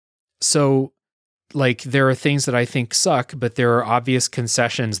 So like there are things that I think suck, but there are obvious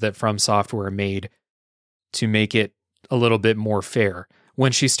concessions that From Software made to make it a little bit more fair.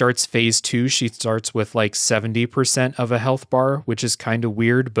 when she starts phase 2, she starts with like 70% of a health bar, which is kind of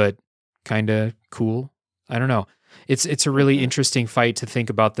weird, but kind of cool. I don't know. It's a really interesting fight to think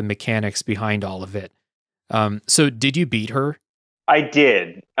about the mechanics behind all of it. So did you beat her? I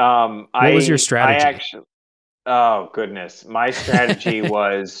did. What was your strategy? Oh goodness, my strategy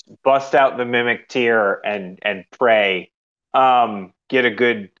was bust out the mimic tier and pray. Get a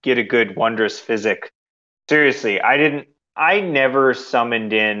good wondrous physic. Seriously, I never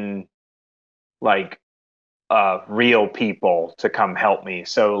summoned in like real people to come help me.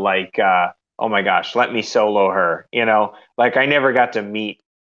 So like oh my gosh, let me solo her, Like I never got to meet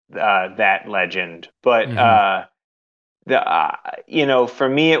that legend. But for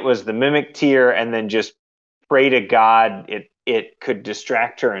me it was the mimic tier and then just pray to God it could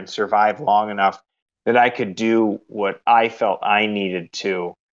distract her and survive long enough that I could do what I felt I needed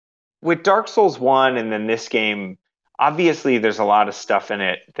to. With Dark Souls 1 and then this game, obviously there's a lot of stuff in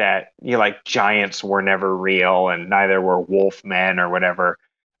it that like giants were never real and neither were wolf men or whatever.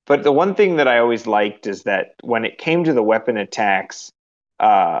 But the one thing that I always liked is that when it came to the weapon attacks,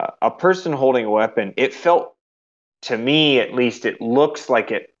 a person holding a weapon, it felt, to me at least, it looks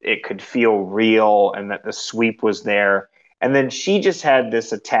like it could feel real and that the sweep was there. And then she just had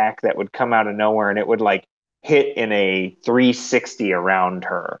this attack that would come out of nowhere and it would like hit in a 360 around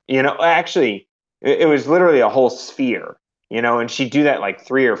her. Actually, it was literally a whole sphere, and she'd do that like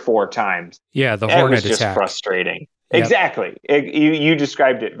 3 or 4 times. Yeah, the hornet attack. It was just frustrating. Yep. Exactly. You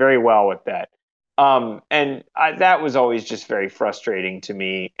described it very well with that. That was always just very frustrating to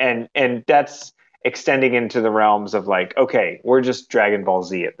me. And that's extending into the realms of like, okay, we're just Dragon Ball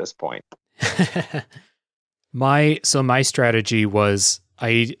Z at this point. My strategy was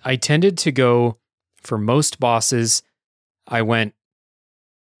I tended to go for most bosses. I went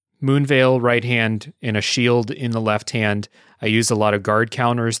Moonveil right hand and a shield in the left hand. I used a lot of guard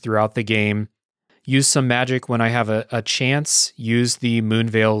counters throughout the game. Use some magic when I have a chance. Use the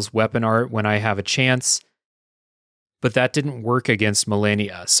Moonveil's weapon art when I have a chance. But that didn't work against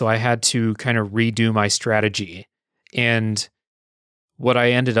Malenia, so I had to kind of redo my strategy. And what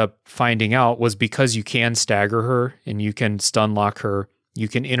I ended up finding out was because you can stagger her and you can stun lock her, you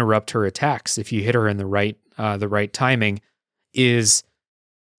can interrupt her attacks if you hit her in the right timing, is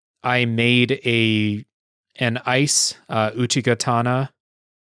I made an ice Uchigatana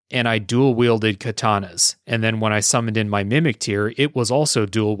and I dual wielded katanas. And then when I summoned in my mimic tier, it was also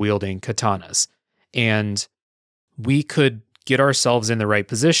dual wielding katanas. And we could get ourselves in the right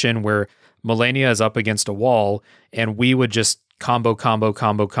position where Malenia is up against a wall and we would just combo.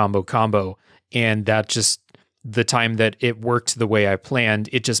 And that just, the time that it worked the way I planned,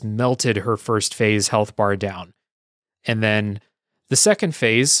 it just melted her first phase health bar down. And then the second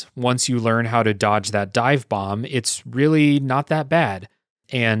phase, once you learn how to dodge that dive bomb, it's really not that bad.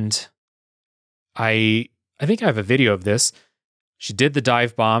 And I think I have a video of this. She did the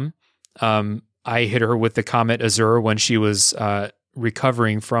dive bomb. I hit her with the Comet Azure when she was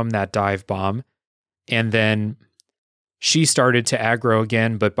recovering from that dive bomb. And then she started to aggro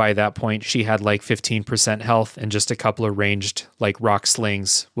again, but by that point she had like 15% health and just a couple of ranged like rock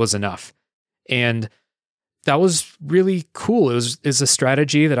slings was enough. And that was really cool. It was a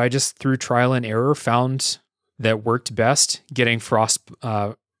strategy that I just through trial and error found that worked best. Getting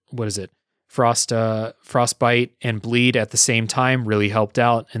frostbite and bleed at the same time really helped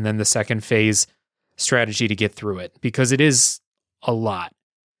out. And then the second phase strategy to get through it, because it is a lot.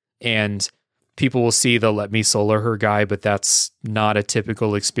 And people will see the let me solo her guy, but that's not a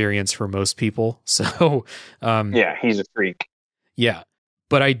typical experience for most people. So yeah, he's a freak. Yeah.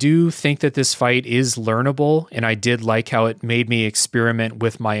 But I do think that this fight is learnable, and I did like how it made me experiment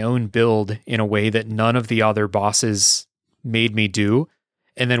with my own build in a way that none of the other bosses made me do.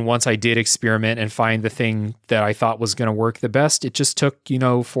 And then once I did experiment and find the thing that I thought was going to work the best, it just took,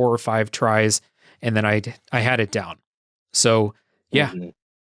 4 or 5 tries, and then I had it down. So, yeah,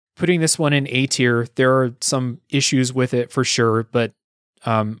 putting this one in A tier, there are some issues with it for sure, but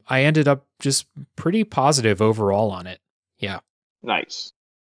I ended up just pretty positive overall on it. Yeah. Nice.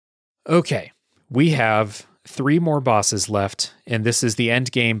 Okay, we have 3 more bosses left, and this is the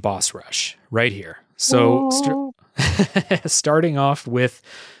end game boss rush right here. So starting off with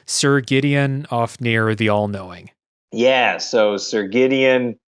Sir Gideon Ofnir the All-Knowing. Yeah, so Sir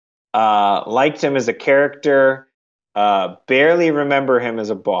Gideon, liked him as a character, barely remember him as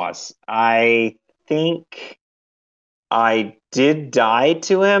a boss. I think I did die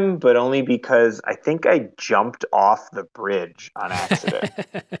to him, but only because I think I jumped off the bridge on accident.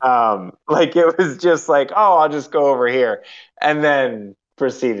 Like it was just like, oh, I'll just go over here, and then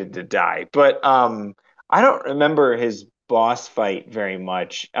proceeded to die. But I don't remember his boss fight very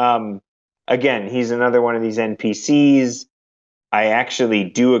much. Again, he's another one of these NPCs. I actually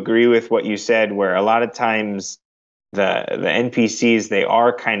do agree with what you said, where a lot of times the NPCs, they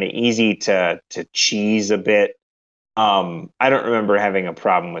are kind of easy to cheese a bit. I don't remember having a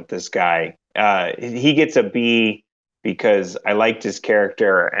problem with this guy. He gets a B because I liked his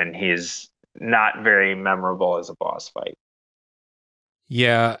character and he's not very memorable as a boss fight.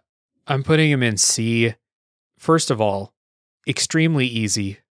 Yeah, I'm putting him in C. First of all, extremely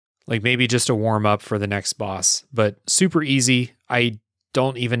easy. Like maybe just a warm up for the next boss, but super easy. I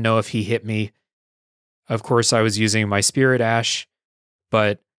don't even know if he hit me. Of course, I was using my Spirit Ash,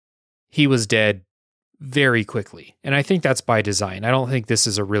 but he was dead very quickly. And I think that's by design. I don't think this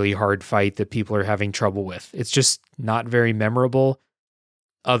is a really hard fight that people are having trouble with. It's just not very memorable,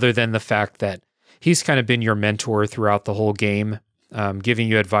 other than the fact that he's kind of been your mentor throughout the whole game, giving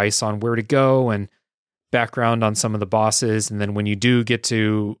you advice on where to go and background on some of the bosses. And then when you do get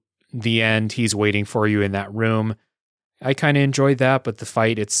to the end, he's waiting for you in that room. I kind of enjoyed that, but the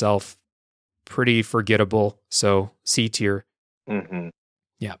fight itself, pretty forgettable. So C tier. Mm-hmm.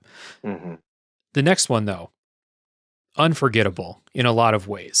 Yeah. Mm-hmm. The next one, though, unforgettable in a lot of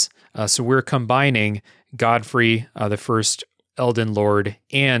ways. So we're combining Godfrey, the first Elden Lord,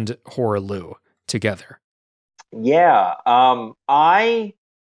 and Hoarah together. Yeah. I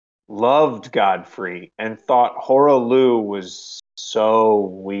loved Godfrey and thought Hoarah was so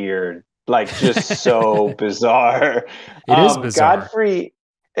weird. Like, just so bizarre. It is bizarre. Godfrey,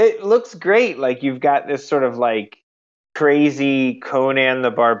 it looks great. Like, you've got this sort of like crazy Conan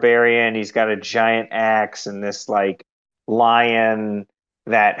the Barbarian. He's got a giant axe and this like lion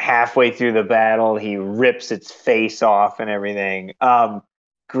that halfway through the battle, he rips its face off and everything.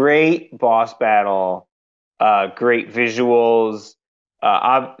 Great boss battle. Great visuals.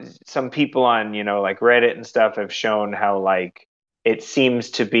 Some people on, like Reddit and stuff have shown how like it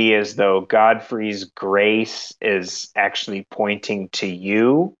seems to be as though Godfrey's grace is actually pointing to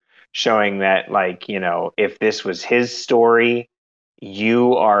you, showing that like, if this was his story,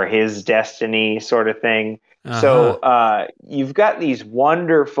 you are his destiny sort of thing. Uh-huh. So you've got these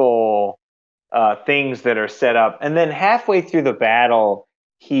wonderful things that are set up. And then halfway through the battle,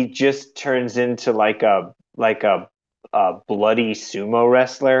 he just turns into like a bloody sumo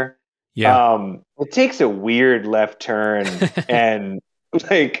wrestler. Yeah. It takes a weird left turn and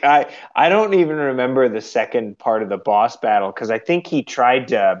like I don't even remember the second part of the boss battle because I think he tried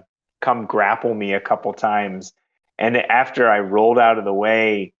to come grapple me a couple times, and after I rolled out of the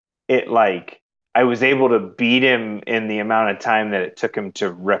way, it like I was able to beat him in the amount of time that it took him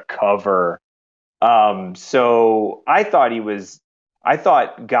to recover. So I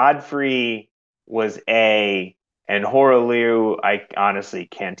thought Godfrey was A, and Hoarah I honestly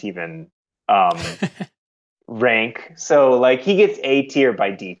can't even rank. So like he gets A tier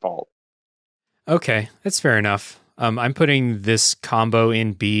by default. Okay, that's fair enough. I'm putting this combo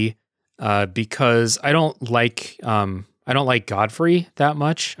in B because I don't like Godfrey that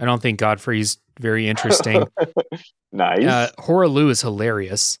much. I don't think Godfrey's very interesting. Nice. Hoarah is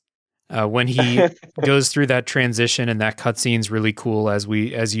hilarious. When he goes through that transition and that cutscene's really cool, as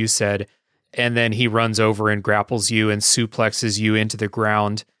you said, and then he runs over and grapples you and suplexes you into the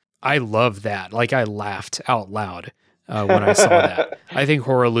ground. I love that. Like I laughed out loud when I saw that. I think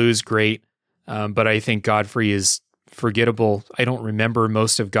Hoarah is great, but I think Godfrey is forgettable. I don't remember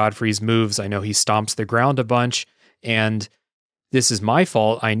most of Godfrey's moves. I know he stomps the ground a bunch, and this is my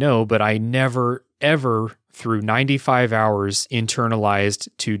fault, I know, but I never, ever through 95 hours internalized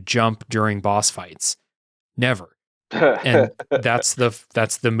to jump during boss fights. Never. And that's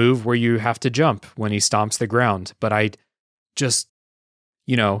the move where you have to jump when he stomps the ground. But I just,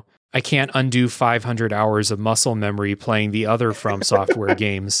 I can't undo 500 hours of muscle memory playing the other From Software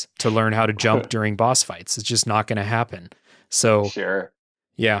games to learn how to jump during boss fights. It's just not going to happen. So, sure.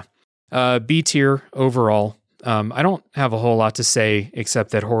 Yeah. B tier overall. I don't have a whole lot to say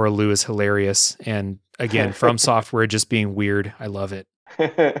except that Hoarah is hilarious. And again, From Software just being weird. I love it.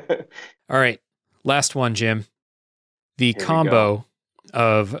 All right. Last one, Jim. The combo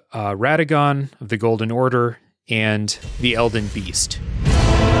of Radagon of the Golden Order and the Elden Beast.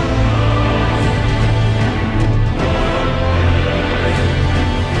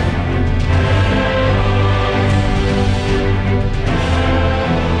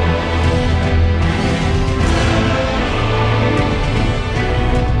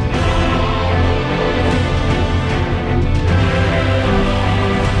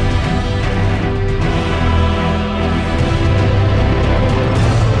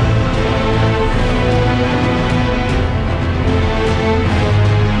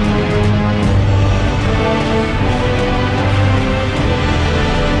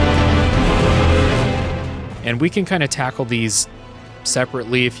 And we can kind of tackle these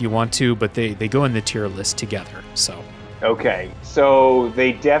separately if you want to, but they go in the tier list together. So Okay, so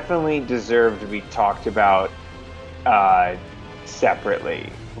they definitely deserve to be talked about separately.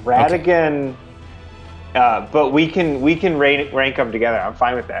 Radagon, but we can rank them together. I'm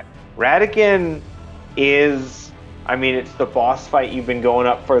fine with that. Radagon is, I mean, it's the boss fight you've been going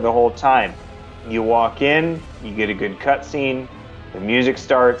up for the whole time. You walk in, you get a good cutscene, the music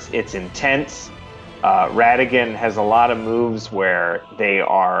starts, it's intense. Radagon has a lot of moves where they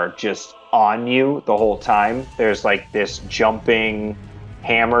are just on you the whole time. There's like this jumping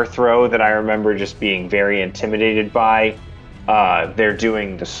hammer throw that I remember just being very intimidated by. They're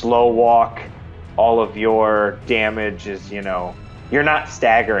doing the slow walk. All of your damage is, you're not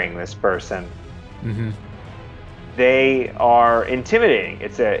staggering this person. Mm-hmm. They are intimidating.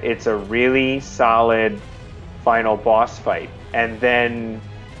 It's a really solid final boss fight. And then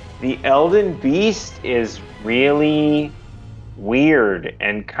the Elden Beast is really weird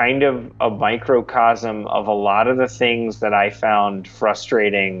and kind of a microcosm of a lot of the things that I found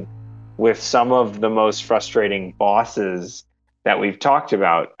frustrating with some of the most frustrating bosses that we've talked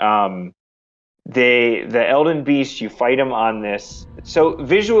about. The Elden Beast, you fight him on this. So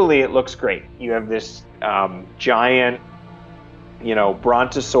visually, it looks great. You have this giant,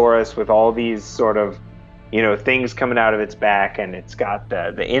 brontosaurus with all these sort of, things coming out of its back, and it's got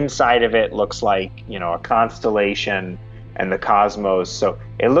the inside of it looks like, a constellation and the cosmos. So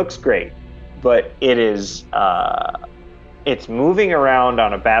it looks great, but it is, it's moving around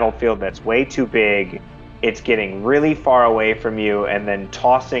on a battlefield that's way too big. It's getting really far away from you and then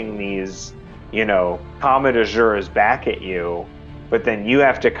tossing these, Comet Azures back at you, but then you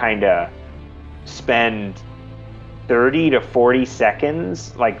have to kind of spend 30 to 40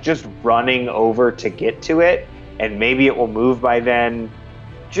 seconds like just running over to get to it, and maybe it will move by then.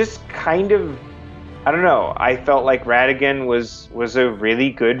 Just kind of, I don't know. I felt like Radagon was a really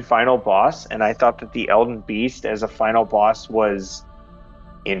good final boss, and I thought that the Elden Beast as a final boss was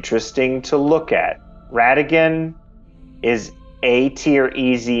interesting to look at. Radagon is A tier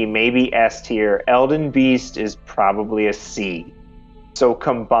easy, maybe S tier. Elden Beast is probably a C. So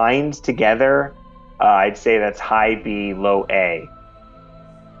combined together, I'd say that's high B, low A.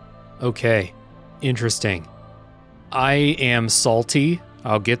 Okay, interesting. I am salty.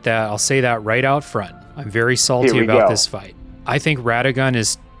 I'll get that. I'll say that right out front. I'm very salty about this fight. I think Radagon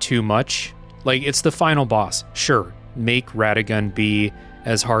is too much. Like, it's the final boss. Sure, make Radagon be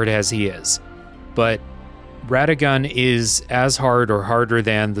as hard as he is. But Radagon is as hard or harder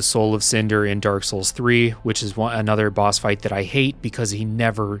than the Soul of Cinder in Dark Souls 3, which is another boss fight that I hate because he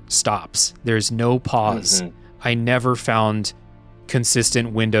never stops. There's no pause. Mm-hmm. I never found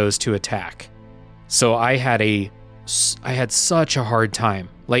consistent windows to attack. So I had such a hard time.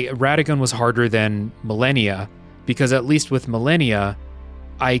 Like, Radagon was harder than Millennia, because at least with Millennia,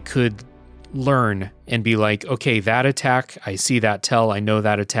 I could learn and be like, okay, that attack, I see that tell, I know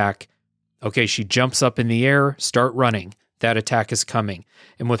that attack. Okay, she jumps up in the air, start running. That attack is coming.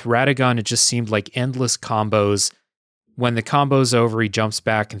 And with Radagon, it just seemed like endless combos. When the combo's over, he jumps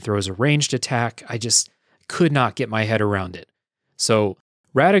back and throws a ranged attack. I just could not get my head around it. So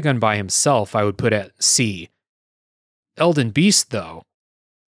Radagon by himself, I would put at C. Elden Beast, though.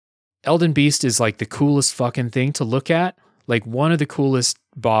 Elden Beast is like the coolest fucking thing to look at. Like one of the coolest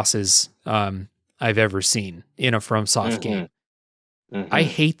bosses I've ever seen in a FromSoft game. Mm-hmm. I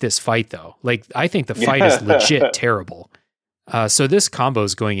hate this fight, though. Like, I think the fight is legit terrible. So this combo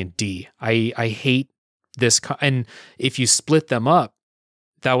is going in D. I hate this. And if you split them up,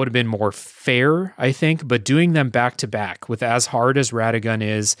 that would have been more fair, I think. But doing them back to back with as hard as Radagon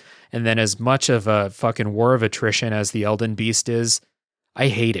is, and then as much of a fucking war of attrition as the Elden Beast is, I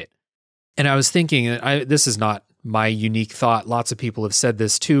hate it. And I was thinking, this is not my unique thought. Lots of people have said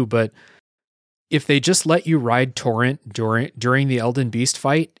this too, but if they just let you ride Torrent during the Elden Beast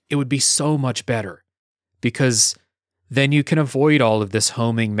fight, it would be so much better, because then you can avoid all of this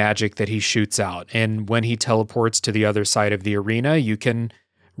homing magic that he shoots out. And when he teleports to the other side of the arena, you can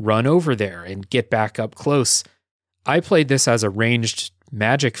run over there and get back up close. I played this as a ranged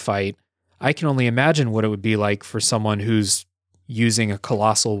magic fight. I can only imagine what it would be like for someone who's using a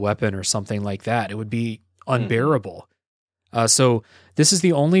colossal weapon or something like that. It would be unbearable. So this is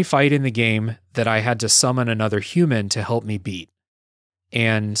the only fight in the game that I had to summon another human to help me beat.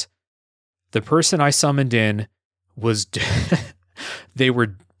 And the person I summoned in was, they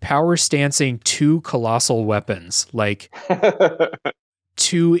were power stancing two colossal weapons, like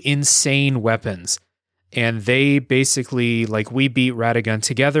two insane weapons. And they basically, like, we beat Radagon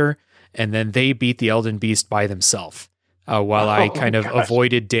together, and then they beat the Elden Beast by themselves. while I Oh, kind of gosh.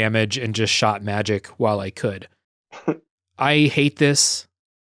 avoided damage and just shot magic while I could. I hate this.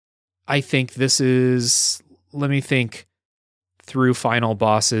 I think this is, let me think through final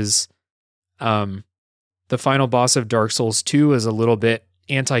bosses. The final boss of Dark Souls 2 is a little bit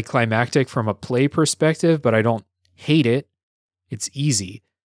anticlimactic from a play perspective, but I don't hate it. It's easy.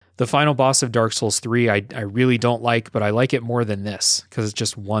 The final boss of Dark Souls 3, I really don't like, but I like it more than this because it's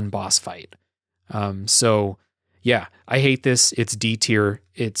just one boss fight. So yeah, I hate this. It's D tier.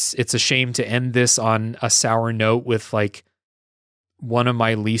 It's a shame to end this on a sour note with like one of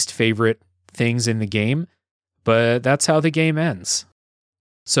my least favorite things in the game, but that's how the game ends.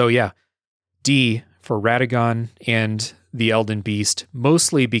 So yeah, D for Radagon and the Elden Beast,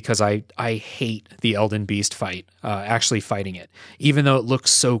 mostly because I hate the Elden Beast fight, actually fighting it, even though it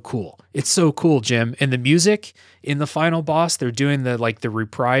looks so cool. It's so cool, Jim. And the music in the final boss, they're doing the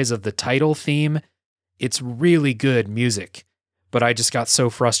reprise of the title theme. It's really good music, but I just got so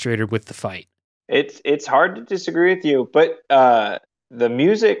frustrated with the fight. It's hard to disagree with you, but the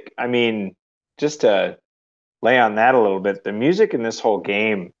music, I mean, just to lay on that a little bit, the music in this whole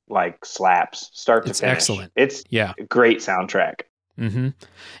game like slaps start to It's finish. excellent. It's Yeah. a great soundtrack. Mm-hmm.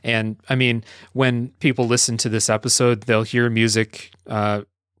 And I mean, when people listen to this episode, they'll hear music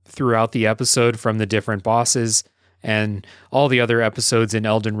throughout the episode from the different bosses, and all the other episodes in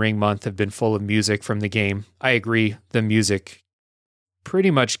Elden Ring month have been full of music from the game. I agree. The music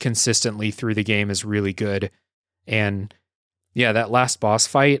pretty much consistently through the game is really good. And yeah, that last boss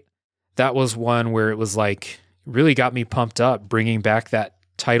fight, that was one where it was like, really got me pumped up, bringing back that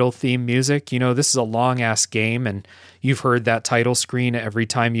title theme music. You know, this is a long ass game, and you've heard that title screen every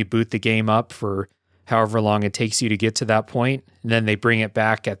time you boot the game up for however long it takes you to get to that point. And then they bring it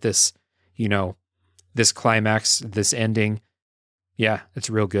back at this, you know, this climax, this ending. Yeah, it's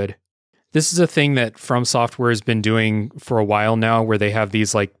real good. This is a thing that From Software has been doing for a while now, where they have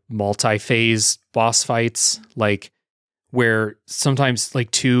these like multi-phase boss fights, like where sometimes like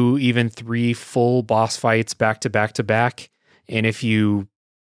 2, even 3 full boss fights back to back to back. And if you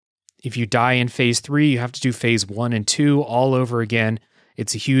die in phase 3, you have to do phase 1 and 2 all over again.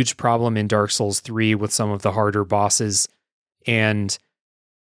 It's a huge problem in Dark Souls 3 with some of the harder bosses. And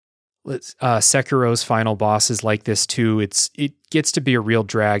Sekiro's final boss is like this too. It gets to be a real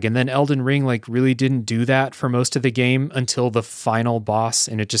drag. And then Elden Ring like really didn't do that for most of the game until the final boss,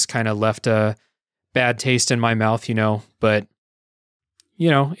 and it just kind of left a bad taste in my mouth, you know. But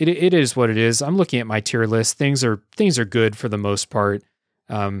you know, it is what it is. I'm looking at my tier list. Things are good for the most part.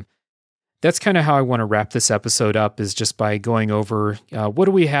 That's kind of how I want to wrap this episode up, is just by going over what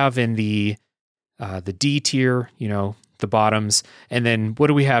do we have in the D tier, you know, the bottoms, and then what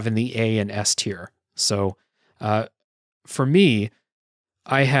do we have in the A and S tier. So for me,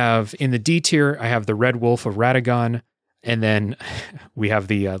 I have in the D tier, I have the Red Wolf of Radagon, and then we have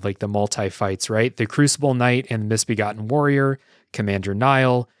the like the multi fights, right? The Crucible Knight and Misbegotten Warrior, Commander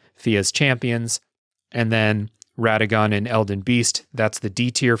Nile, Thea's Champions, and then Radagon and Elden Beast. That's the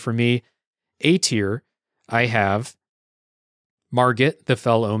D tier for me. A tier, I have Margit, the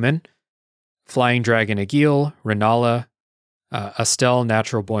Fell Omen, Flying Dragon Agheel, Renala, Astel,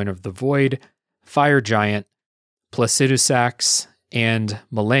 Natural Born of the Void, Fire Giant, Placidusax, and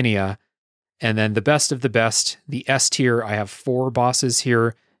Millennia. And then the best of the best, the S tier, I have 4 bosses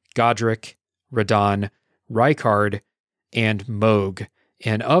here: Godric, Radahn, Rykard, and Mohg.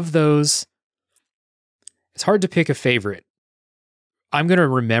 And of those, it's hard to pick a favorite. I'm going to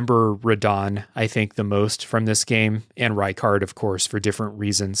remember Radahn, I think, the most from this game, and Rykard, of course, for different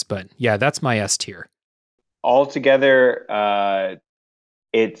reasons. But yeah, that's my S tier. Altogether, I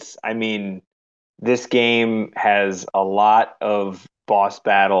mean, this game has a lot of boss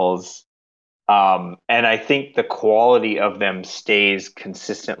battles, and I think the quality of them stays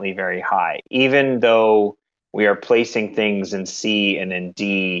consistently very high. Even though we are placing things in C and in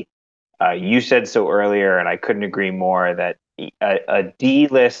D, you said so earlier, and I couldn't agree more, that a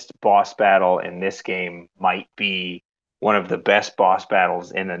D-list boss battle in this game might be one of the best boss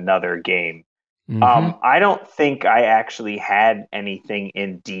battles in another game. Mm-hmm. I don't think I actually had anything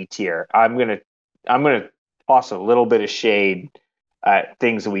in D tier. I'm gonna toss a little bit of shade at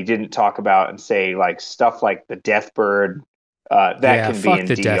things that we didn't talk about and say like stuff like the Deathbird. That can be in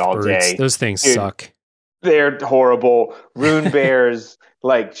D all day. Those things Dude, suck. They're horrible. Rune Bears,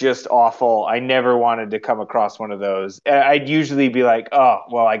 like just awful. I never wanted to come across one of those. I'd usually be like, oh,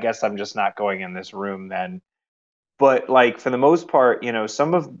 well, I guess I'm just not going in this room then. But like for the most part, you know,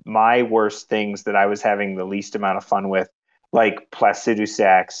 some of my worst things that I was having the least amount of fun with, like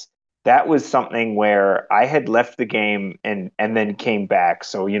Placidusax, that was something where I had left the game and then came back.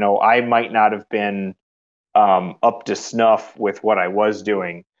 So, you know, I might not have been up to snuff with what I was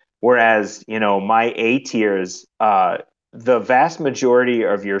doing. Whereas, my A tiers, the vast majority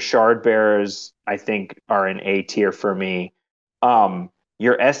of your shard bearers, I think, are an A tier for me.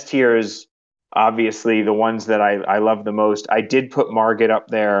 Your S tiers, obviously, the ones that I love the most. I did put Margit up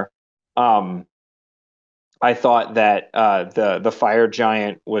there. I thought that the Fire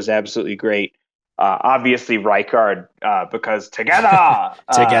Giant was absolutely great. Obviously, Rykard, because together,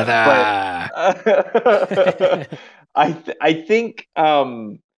 Together. I think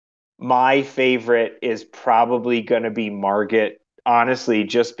my favorite is probably going to be Margit. Honestly,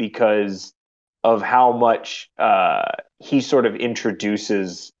 just because of how much he sort of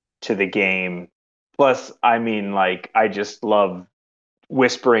introduces to the game. Plus, I mean, like, I just love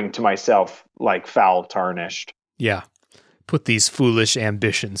whispering to myself like foul tarnished. Yeah. Put these foolish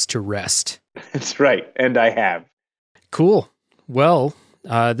ambitions to rest. That's right, and I have. Cool. Well,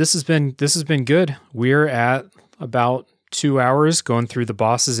 this has been good. We're at about 2 hours going through the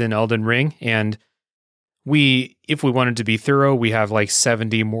bosses in Elden Ring, and if we wanted to be thorough, we have like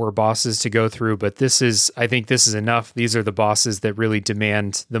 70 more bosses to go through, but I think this is enough. These are the bosses that really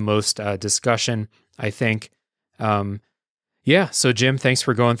demand the most discussion, I think. Yeah, so Jim, thanks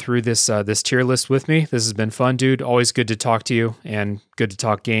for going through this tier list with me. This has been fun, dude. Always good to talk to you and good to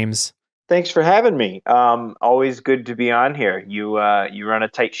talk games. Thanks for having me. Always good to be on here. You run a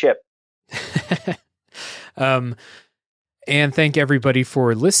tight ship. And thank everybody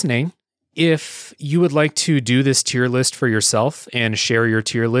for listening. If you would like to do this tier list for yourself and share your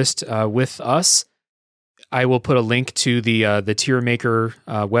tier list with us, I will put a link to the Tier Maker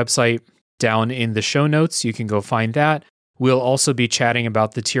website down in the show notes. You can go find that. We'll also be chatting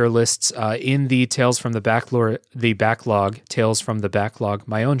about the tier lists in the Tales from the Backlog,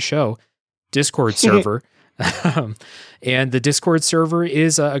 my own show, Discord server. And the Discord server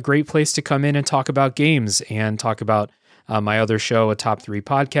is a great place to come in and talk about games and talk about my other show, A Top 3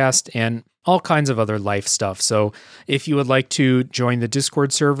 Podcast, and all kinds of other life stuff. So if you would like to join the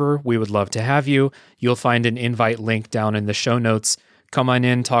Discord server, we would love to have you. You'll find an invite link down in the show notes. Come on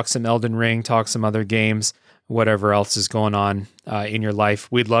in, talk some Elden Ring, talk some other games, whatever else is going on in your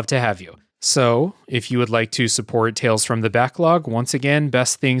life. We'd love to have you. So if you would like to support Tales from the Backlog, once again,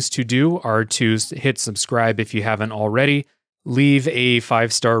 best things to do are to hit subscribe if you haven't already. Leave a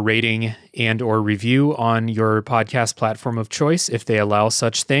 5-star rating and or review on your podcast platform of choice if they allow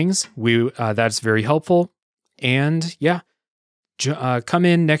such things. That's very helpful. And yeah, come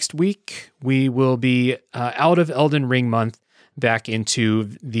in next week. We will be out of Elden Ring month, back into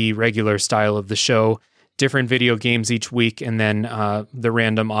the regular style of the show. Different video games each week, and then the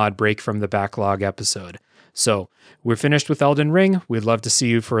random odd break from the backlog episode. So we're finished with Elden Ring. We'd love to see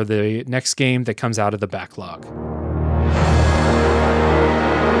you for the next game that comes out of the backlog.